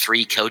like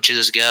 3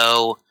 coaches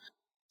ago.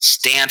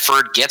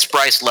 Stanford gets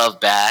Bryce Love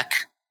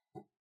back.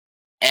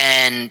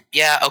 And,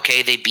 yeah,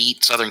 okay, they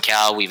beat Southern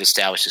Cal. We've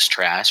established as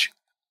trash.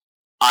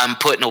 I'm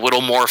putting a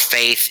little more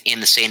faith in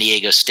the San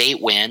Diego State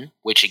win,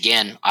 which,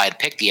 again, I had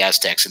picked the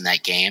Aztecs in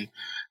that game.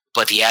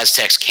 But the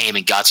Aztecs came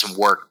and got some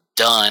work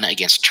done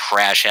against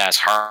trash-ass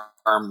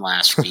Harm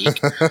last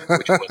week,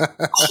 which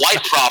was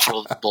quite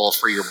profitable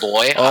for your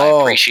boy.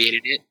 I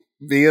appreciated it.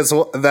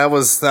 That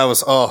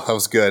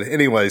was good.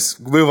 Anyways,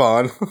 move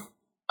on.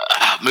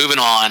 Moving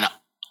on.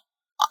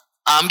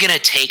 I'm going to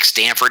take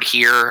Stanford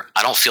here.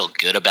 I don't feel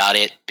good about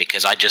it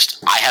because I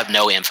have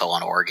no info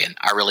on Oregon.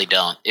 I really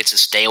don't. It's a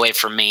stay away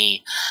from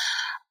me.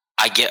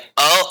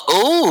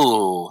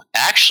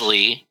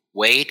 Actually,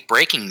 wait,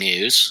 breaking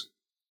news.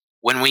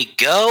 When we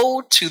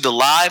go to the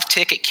live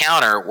ticket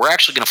counter, we're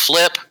actually going to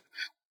flip.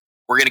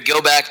 We're going to go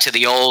back to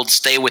the old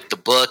stay with the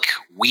book,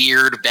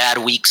 weird, bad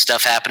week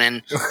stuff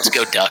happening. Let's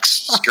go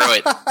Ducks. Screw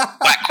it.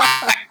 Quack,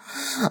 quack.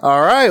 All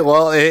right.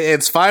 Well,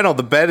 it's final.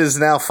 The bet is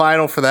now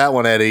final for that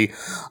one, Eddie.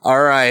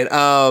 All right.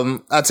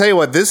 I'll tell you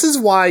what. This is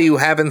why you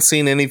haven't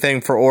seen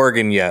anything for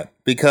Oregon yet,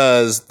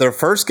 because their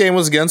first game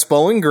was against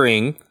Bowling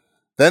Green.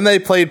 Then they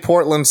played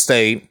Portland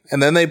State,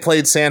 and then they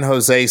played San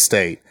Jose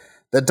State.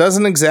 That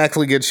doesn't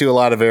exactly get you a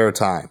lot of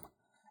airtime.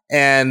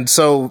 And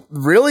so,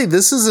 really,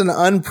 this is an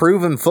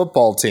unproven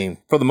football team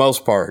for the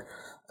most part.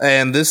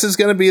 And this is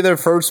going to be their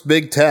first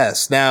big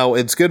test. Now,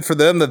 it's good for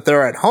them that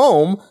they're at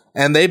home,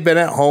 and they've been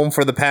at home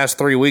for the past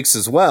 3 weeks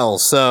as well.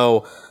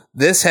 So,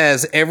 this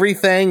has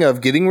everything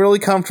of getting really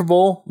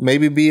comfortable,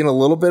 maybe being a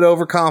little bit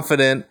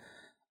overconfident.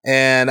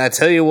 And I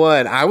tell you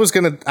what,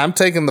 I'm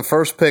taking the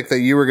first pick that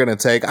you were going to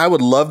take. I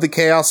would love the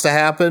chaos to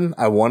happen.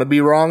 I want to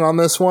be wrong on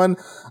this one.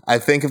 I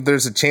think if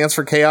there's a chance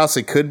for chaos,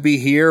 it could be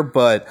here,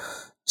 but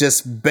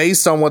just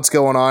based on what's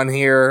going on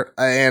here,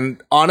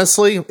 and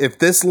honestly, if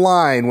this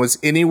line was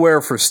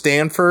anywhere for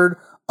Stanford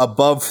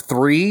above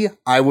 3,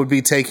 I would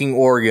be taking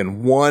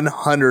Oregon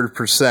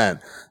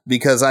 100%,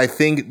 because I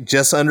think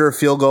just under a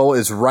field goal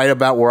is right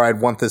about where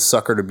I'd want this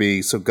sucker to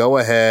be. So go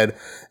ahead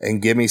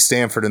and give me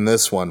Stanford in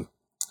this one.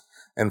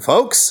 And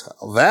folks,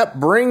 that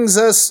brings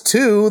us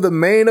to the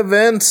main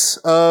event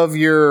of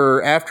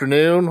your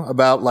afternoon,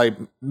 about like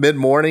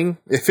mid-morning,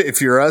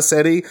 if you're us,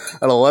 Eddie,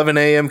 at 11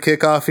 a.m.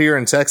 kickoff here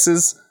in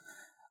Texas.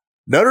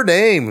 Notre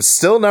Dame,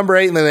 still number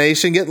 8 in the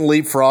nation, getting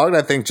leapfrogged,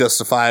 I think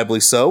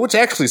justifiably so, which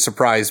actually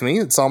surprised me.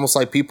 It's almost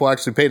like people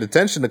actually paid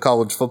attention to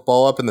college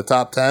football up in the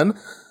top 10.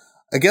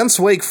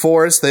 Against Wake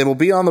Forest, they will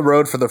be on the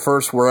road for the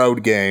first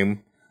road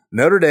game.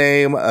 Notre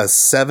Dame, a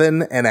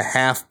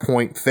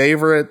 7.5-point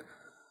favorite.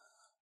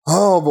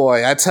 Oh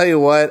boy, I tell you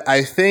what,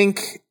 I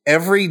think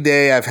every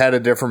day I've had a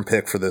different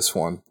pick for this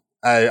one.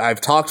 I've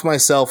talked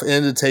myself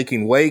into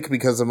taking Wake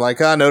because I'm like,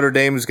 Notre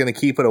Dame is going to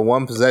keep it a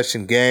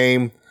 1-possession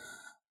game.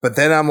 But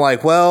then I'm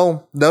like,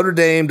 well, Notre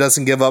Dame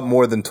doesn't give up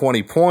more than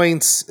 20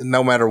 points,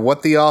 no matter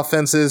what the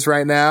offense is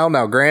right now.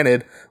 Now,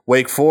 granted,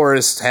 Wake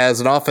Forest has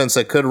an offense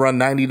that could run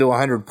 90 to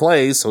 100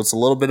 plays, so it's a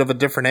little bit of a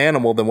different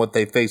animal than what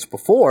they faced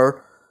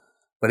before.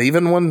 But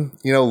even when,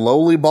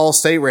 lowly Ball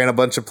State ran a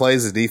bunch of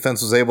plays, the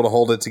defense was able to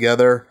hold it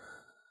together.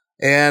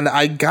 And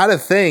I got to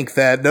think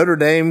that Notre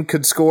Dame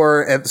could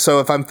score. So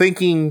if I'm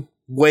thinking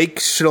Wake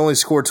should only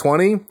score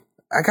 20,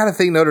 I got to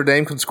think Notre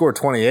Dame could score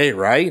 28,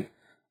 right?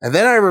 And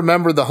then I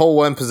remember the whole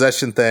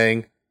 1-possession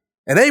thing.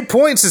 And 8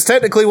 points is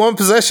technically 1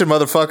 possession,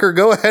 motherfucker.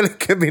 Go ahead and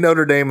give me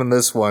Notre Dame in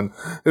this one.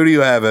 Who do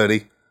you have,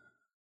 Eddie?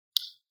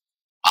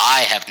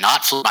 I have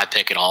not flipped my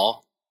pick at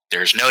all.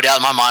 There's no doubt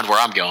in my mind where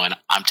I'm going.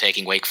 I'm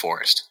taking Wake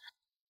Forest.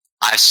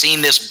 I've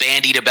seen this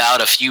bandied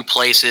about a few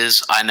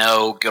places. I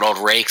know good old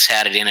Rakes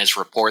had it in his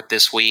report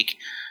this week.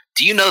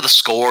 Do you know the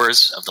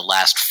scores of the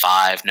last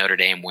 5 Notre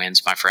Dame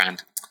wins, my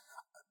friend?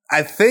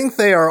 I think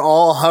they are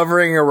all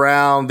hovering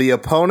around the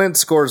opponent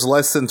scores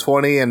less than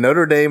 20, and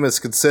Notre Dame has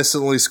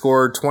consistently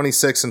scored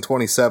 26 and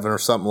 27 or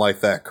something like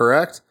that,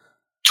 correct?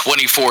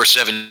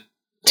 24-17,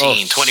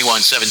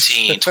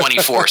 21-17,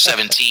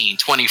 24-17,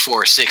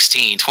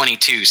 24-16,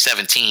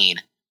 22-17.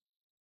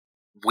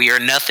 We are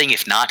nothing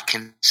if not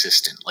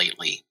consistent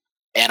lately.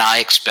 And I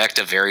expect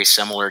a very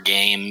similar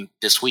game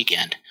this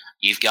weekend.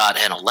 You've got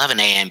an 11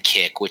 a.m.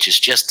 kick, which is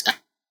just an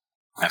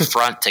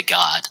affront to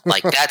God.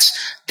 Like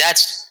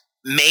that's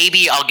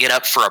maybe I'll get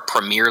up for a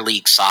Premier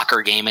League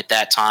soccer game at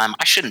that time.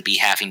 I shouldn't be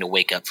having to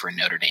wake up for a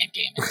Notre Dame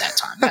game at that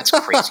time. That's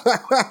crazy.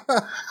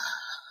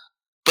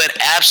 But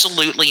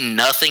absolutely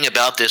nothing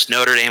about this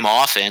Notre Dame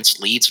offense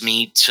leads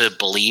me to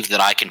believe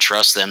that I can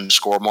trust them to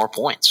score more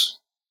points.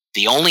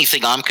 The only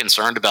thing I'm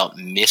concerned about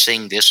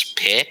missing this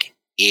pick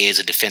is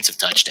a defensive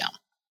touchdown.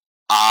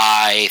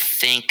 I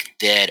think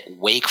that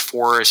Wake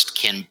Forest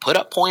can put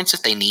up points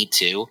if they need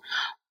to.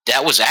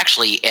 That was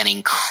actually an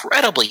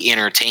incredibly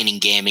entertaining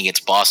game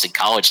against Boston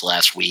College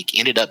last week.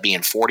 Ended up being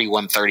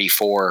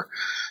 41-34,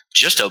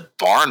 just a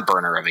barn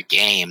burner of a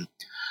game.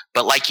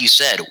 But like you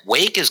said,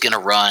 Wake is going to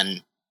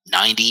run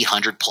 90,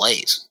 100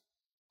 plays.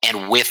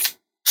 And with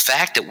the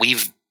fact that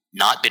we've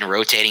not been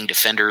rotating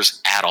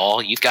defenders at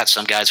all, you've got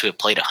some guys who have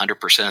played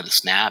 100% of the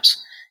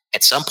snaps.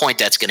 At some point,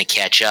 that's going to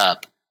catch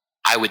up.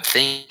 I would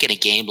think in a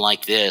game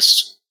like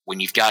this, when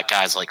you've got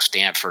guys like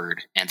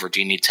Stanford and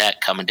Virginia Tech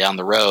coming down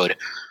the road,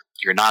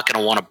 you're not going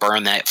to want to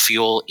burn that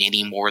fuel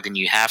any more than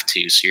you have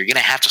to. So you're going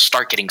to have to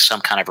start getting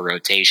some kind of a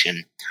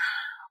rotation.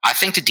 I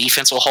think the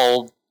defense will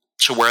hold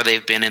to where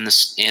they've been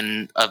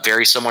in a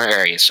very similar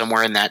area,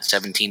 somewhere in that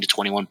 17 to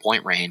 21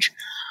 point range.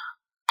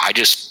 I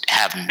just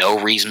have no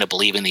reason to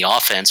believe in the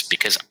offense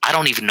because I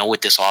don't even know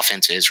what this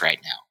offense is right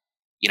now.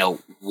 You know,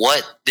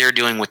 what they're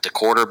doing with the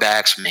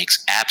quarterbacks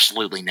makes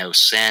absolutely no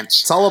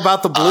sense. It's all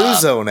about the blue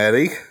zone,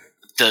 Eddie.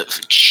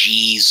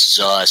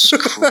 Jesus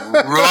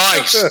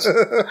Christ.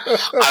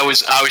 I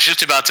was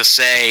just about to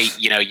say,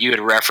 you know, you had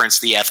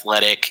referenced The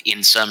Athletic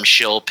in some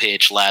shill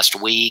pitch last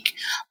week.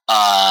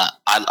 I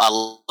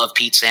love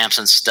Pete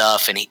Sampson's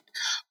stuff,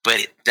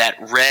 but that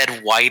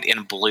red, white,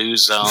 and blue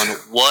zone,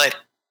 what?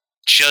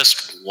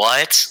 Just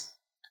what?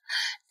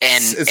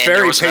 And it's very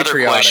there was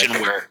patriotic. Another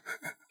question where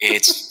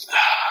it's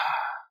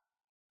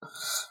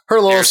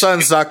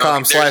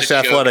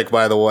herlittlesons.com/athletic,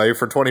 by the way,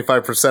 for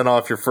 25%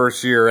 off your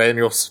first year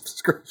annual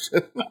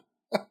subscription.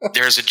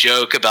 There's a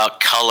joke about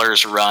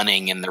colors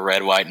running in the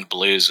red, white, and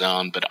blue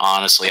zone, but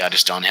honestly, I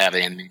just don't have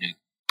anything to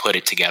put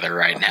it together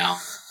right now.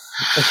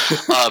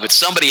 But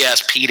somebody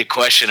asked Pete a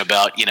question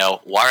about, you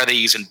know, why are they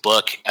using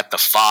Book at the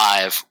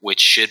 5, which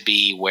should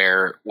be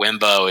where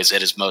Wimbo is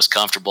at his most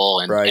comfortable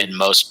and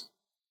most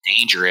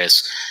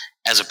dangerous,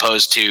 as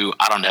opposed to,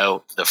 I don't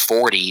know, the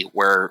 40,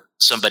 where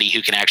somebody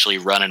who can actually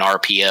run an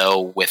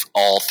RPO with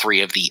all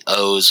 3 of the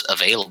O's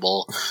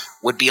available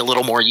would be a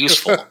little more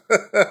useful.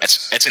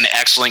 It's an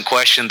excellent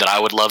question that I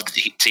would love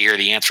to hear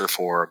the answer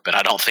for, but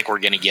I don't think we're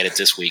going to get it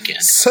this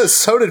weekend.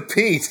 So did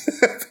Pete.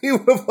 He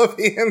would have loved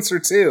the answer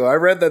too. I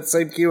read that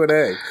same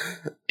Q&A.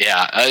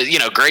 Yeah, you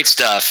know, great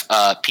stuff.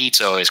 Pete's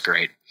always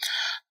great.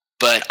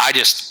 But I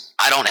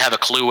don't have a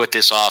clue what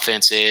this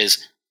offense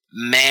is.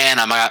 Man,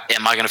 am I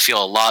going to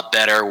feel a lot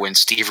better when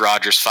Steve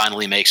Rogers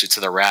finally makes it to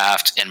the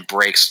raft and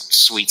breaks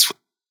sweet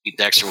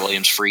Dexter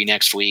Williams free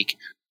next week.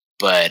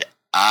 But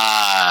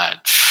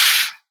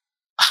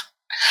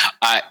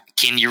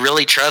can you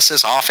really trust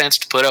this offense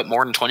to put up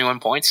more than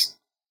 21 points?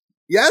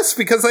 Yes,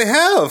 because they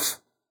have.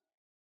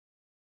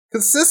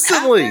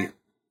 Consistently.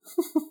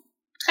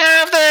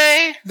 Have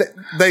they?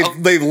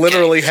 They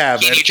literally have.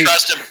 Can you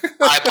trust them?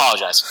 I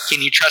apologize.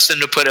 Can you trust them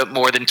to put up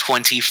more than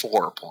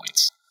 24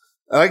 points?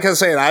 Like I was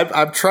saying,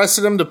 I've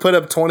trusted him to put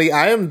up 20.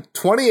 I am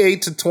 28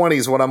 to 20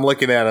 is what I'm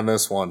looking at in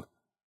this one.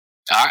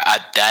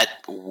 That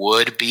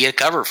would be a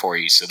cover for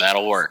you, so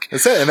that'll work.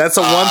 That's it, and that's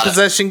a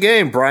one-possession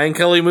game. Brian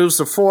Kelly moves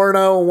to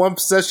 4-0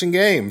 one-possession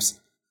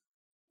games.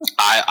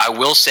 I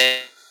will say,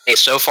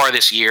 so far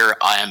this year,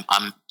 I'm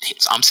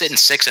sitting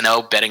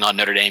 6-0 betting on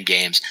Notre Dame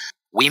games.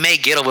 We may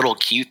get a little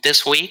cute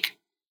this week.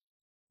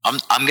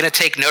 I'm going to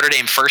take Notre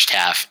Dame first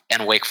half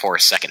and Wake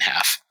Forest second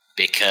half,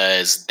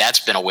 because that's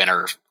been a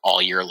winner all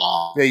year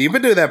long. Yeah, you've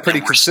been doing that pretty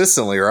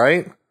consistently,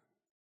 right?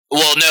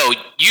 Well, no.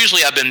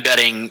 Usually I've been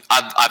betting.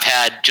 I've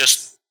had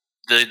just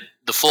the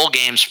full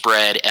game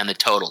spread and the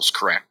totals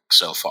correct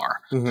so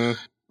far.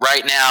 Mm-hmm.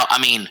 Right now, I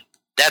mean,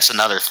 that's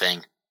another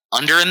thing.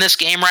 Under in this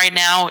game right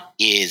now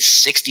is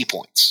 60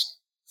 points.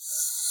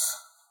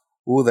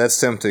 Ooh, that's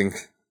tempting.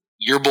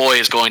 Your boy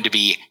is going to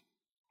be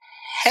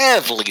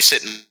heavily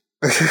sitting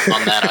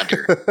on that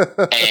under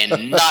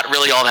and not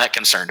really all that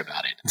concerned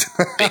about it,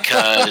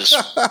 because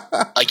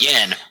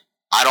again,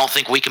 I don't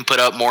think we can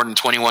put up more than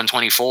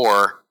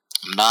 21-24.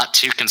 I'm not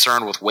too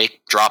concerned with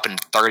Wake dropping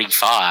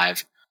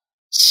 35,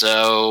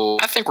 so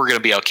I think we're going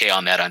to be okay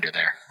on that under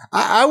there.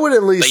 I would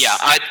at least, but yeah,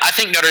 I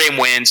think Notre Dame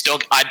wins.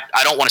 I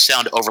don't want to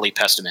sound overly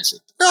pessimistic.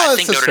 No, I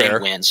think Notre fair.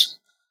 Dame wins,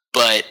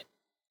 but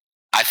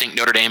I think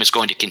Notre Dame is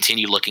going to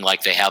continue looking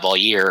like they have all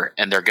year,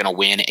 and they're going to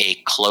win a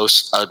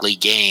close, ugly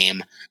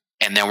game.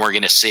 And then we're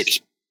going to sit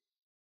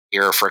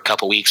here for a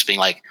couple weeks being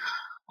like,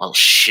 well,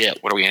 shit,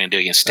 what are we going to do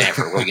against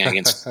Stanford? What are we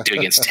going to do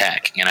against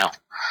Tech, you know?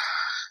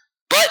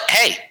 But,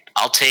 hey,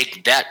 I'll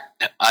take that.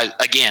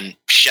 Again,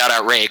 shout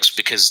out Rakes,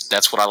 because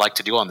that's what I like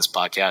to do on this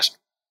podcast.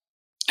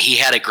 He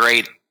had it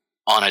great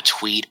on a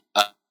tweet.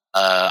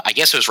 I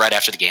guess it was right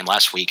after the game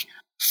last week.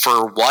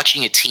 for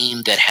watching a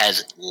team that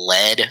has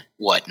led,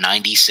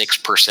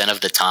 96%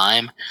 of the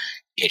time,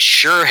 it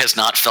sure has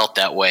not felt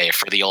that way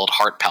for the old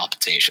heart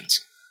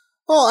palpitations.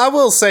 Well, I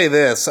will say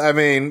this. I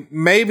mean,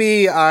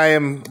 maybe I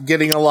am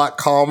getting a lot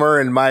calmer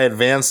in my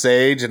advanced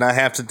age and I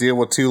have to deal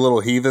with two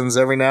little heathens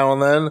every now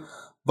and then.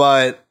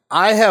 But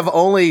I have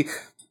only,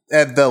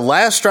 at the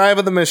last drive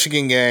of the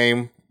Michigan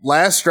game,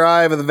 last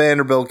drive of the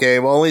Vanderbilt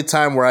game, only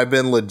time where I've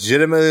been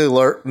legitimately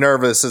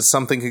nervous that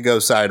something could go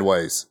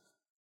sideways.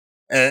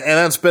 And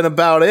that's been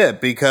about it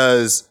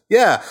because,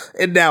 yeah,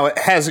 and now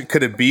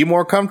could it be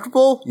more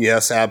comfortable?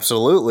 Yes,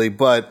 absolutely.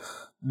 But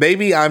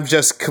maybe I'm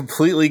just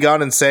completely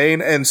gone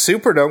insane and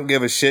super don't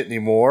give a shit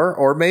anymore.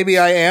 Or maybe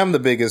I am the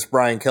biggest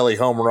Brian Kelly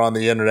homer on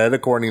the internet,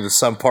 according to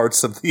some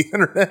parts of the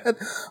internet.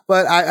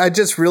 But I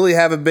just really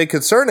have a big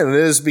concern, and it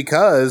is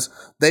because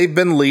they've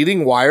been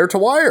leading wire to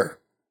wire.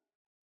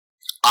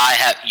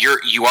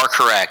 You are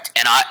correct.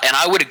 And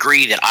I would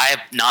agree that I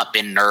have not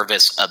been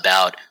nervous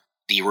about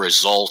the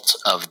result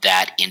of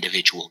that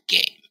individual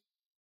game.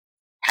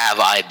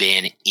 Have I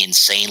been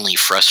insanely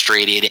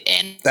frustrated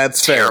and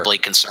That's terribly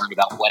fair. concerned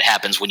about what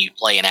happens when you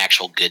play an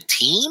actual good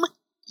team?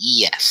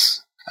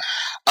 Yes.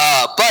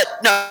 But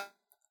no,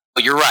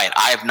 you're right.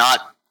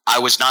 I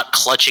was not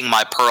clutching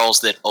my pearls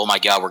that, oh my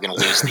God, we're going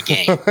to lose the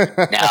game.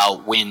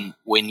 Now, when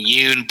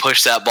Yoon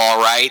pushed that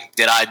ball right,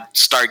 did I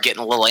start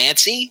getting a little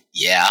antsy?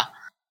 Yeah.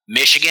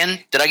 Michigan,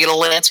 did I get a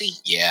little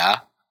antsy? Yeah.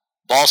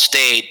 Ball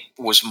State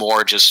was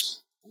more just,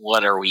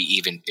 what are we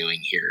even doing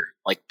here?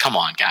 Like, come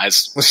on,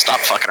 guys. Stop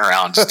fucking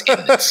around. Just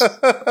end this.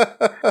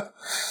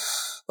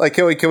 Like,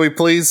 can we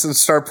please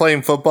start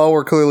playing football?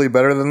 We're clearly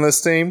better than this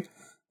team.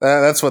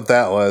 That's what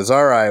that was.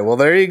 All right. Well,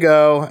 there you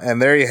go.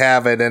 And there you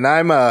have it. And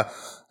I'm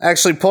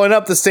actually pulling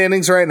up the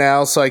standings right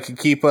now so I can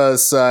keep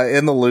us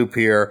in the loop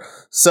here.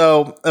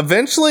 So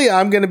eventually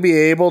I'm going to be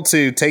able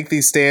to take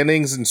these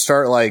standings and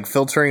start like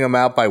filtering them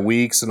out by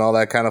weeks and all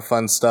that kind of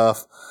fun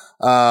stuff.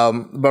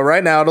 But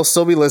right now it'll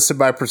still be listed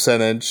by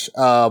percentage.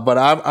 But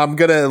I'm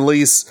going to at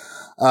least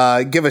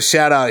give a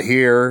shout out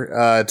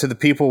here to the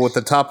people with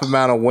the top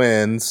amount of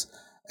wins.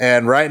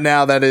 And right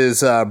now that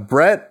is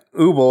Brett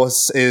Ubel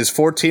is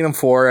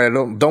 14-4.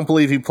 I don't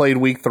believe he played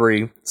week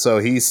 3, so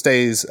he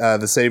stays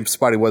the same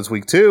spot he was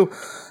week 2.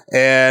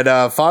 And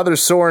Father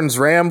Soren's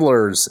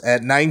Ramblers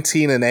at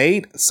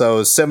 19-8,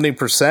 so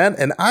 70%.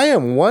 And I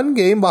am one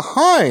game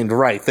behind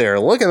right there.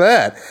 Look at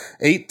that,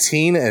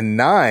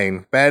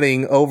 18-9,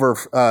 batting over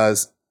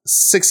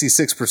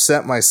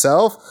 66%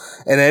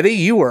 myself. And Eddie,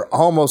 you were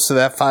almost to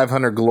that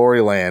 500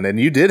 glory land, and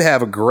you did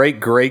have a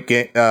great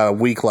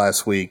week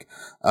last week.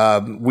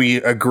 We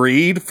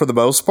agreed for the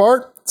most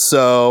part.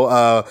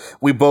 So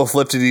we both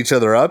lifted each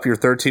other up. You're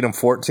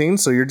 13-14,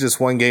 so you're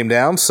just one game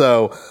down.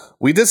 So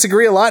we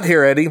disagree a lot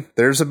here, Eddie.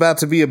 There's about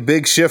to be a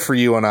big shift for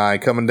you and I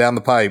coming down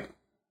the pipe.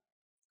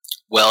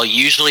 Well,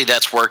 usually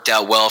that's worked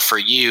out well for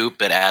you,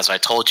 but as I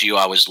told you,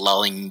 I was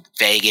lulling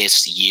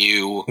Vegas,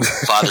 you,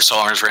 Father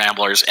Soren's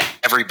Ramblers,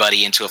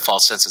 everybody into a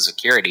false sense of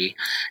security.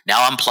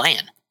 Now I'm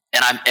playing,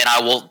 and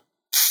I will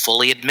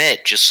fully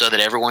admit, just so that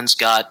everyone's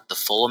got the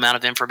full amount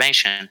of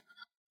information,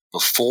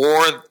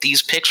 before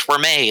these picks were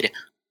made,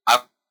 I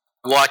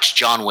watched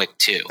John Wick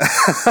 2.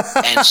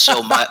 And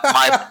so my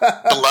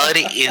blood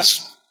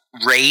is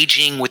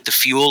raging with the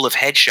fuel of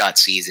headshot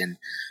season.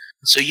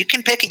 So you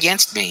can pick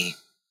against me,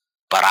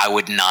 but I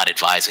would not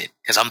advise it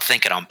because I'm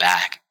thinking I'm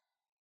back.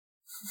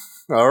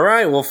 All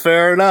right, well,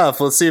 fair enough.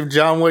 Let's see if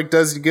John Wick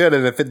does you good.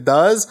 And if it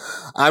does,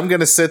 I'm going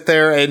to sit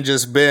there and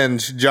just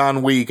binge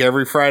John Wick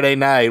every Friday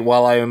night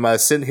while I am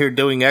sitting here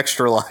doing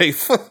Extra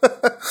Life.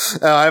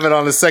 I have it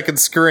on the second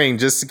screen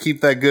just to keep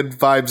that good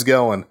vibes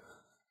going.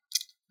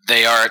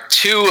 They are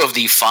two of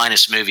the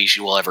finest movies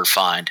you will ever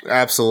find.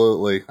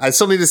 Absolutely. I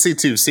still need to see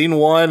 2. Seen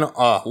 1,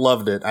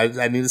 loved it.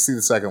 I need to see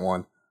the second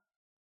one.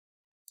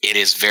 It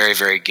is very,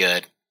 very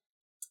good.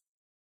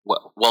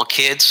 Well,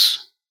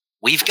 kids,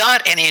 we've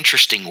got an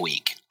interesting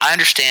week. I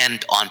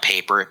understand on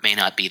paper it may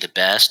not be the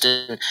best.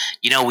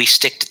 We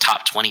stick to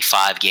top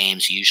 25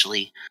 games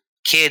usually.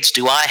 Kids,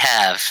 do I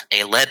have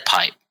a lead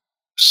pipe,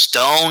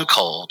 stone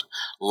cold,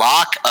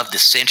 lock of the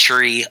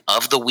century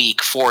of the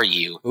week for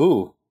you?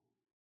 Ooh.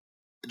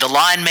 The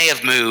line may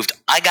have moved.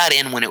 I got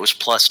in when it was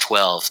plus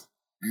 12.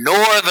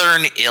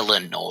 Northern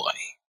Illinois,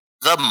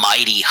 the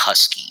mighty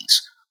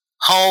Huskies,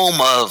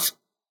 home of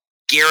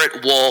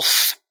Garrett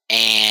Wolf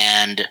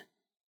and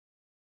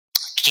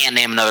can't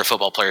name another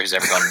football player who's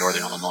ever gone to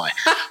Northern Illinois.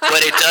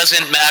 But it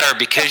doesn't matter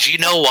because you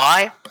know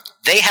why?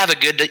 They have a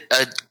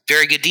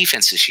very good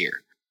defense this year.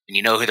 And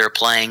you know who they're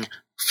playing?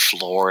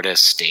 Florida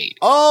State.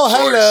 Oh,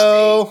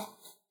 hello.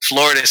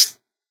 Florida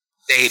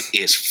State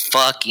is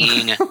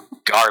fucking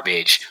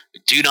garbage.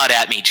 Do not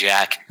at me,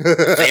 Jack.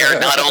 They're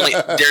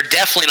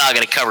definitely not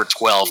going to cover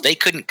 12. They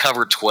couldn't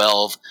cover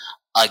 12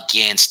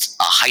 against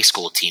a high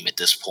school team at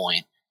this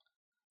point.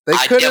 They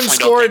couldn't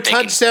score a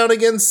touchdown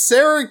against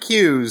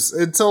Syracuse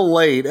until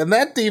late, and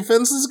that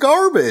defense is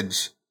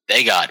garbage.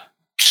 They got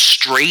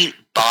straight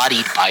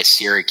bodied by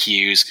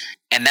Syracuse,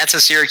 And that's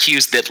a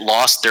Syracuse that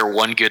lost their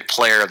one good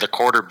player, the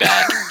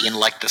quarterback, in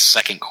like the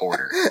second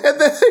quarter. And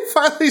then they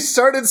finally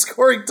started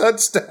scoring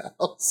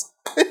touchdowns.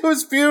 It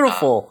was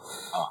beautiful.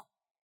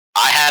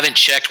 I haven't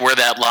checked where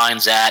that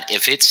line's at.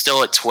 If it's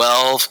still at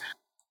 12,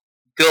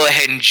 go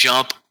ahead and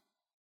jump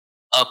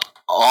up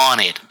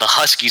on it. The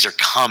Huskies are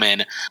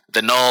coming.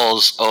 The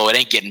Noles, it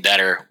ain't getting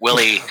better.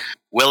 Willie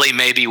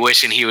may be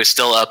wishing he was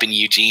still up in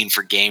Eugene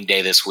for game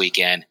day this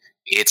weekend.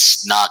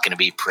 It's not going to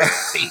be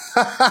pretty.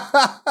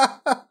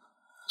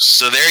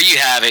 So there you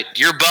have it.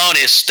 Your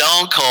bonus,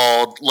 Stone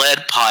Cold,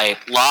 Lead Pipe,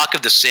 Lock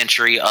of the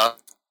Century. Oh,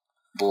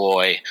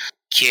 boy.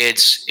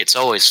 Kids, it's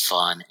always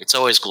fun. It's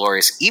always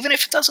glorious. Even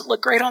if it doesn't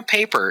look great on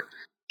paper,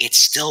 it's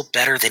still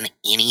better than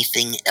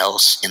anything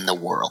else in the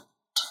world.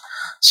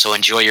 So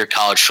enjoy your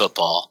college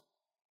football.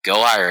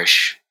 Go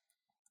Irish.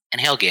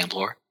 And hail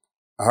Gambler.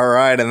 All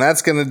right, and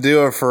that's going to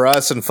do it for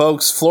us. And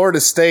folks,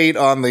 Florida State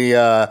on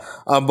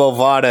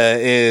Bovada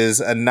is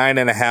a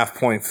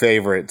 9.5-point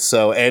favorite.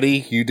 So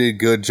Eddie, you did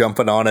good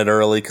jumping on it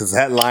early because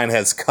that line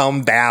has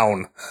come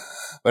down.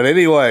 But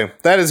anyway,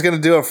 that is going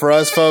to do it for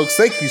us, folks.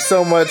 Thank you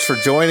so much for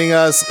joining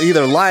us,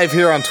 either live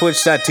here on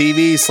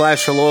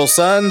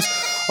twitch.tv/YourLoyalSons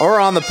or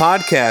on the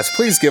podcast.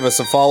 Please give us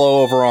a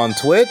follow over on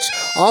Twitch.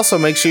 Also,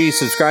 make sure you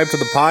subscribe to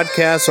the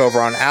podcast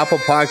over on Apple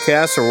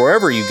Podcasts or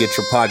wherever you get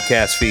your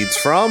podcast feeds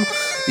from.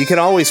 You can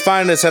always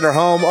find us at our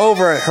home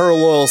over at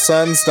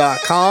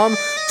HerLoyalSons.com.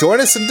 Join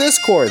us in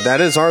Discord.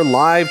 That is our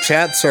live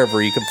chat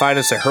server. You can find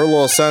us at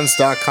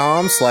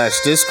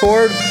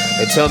HerLoyalSons.com/Discord.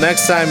 Until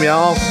next time,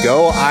 y'all,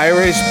 go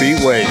Irish,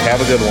 beat Wake.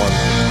 Have a good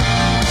one.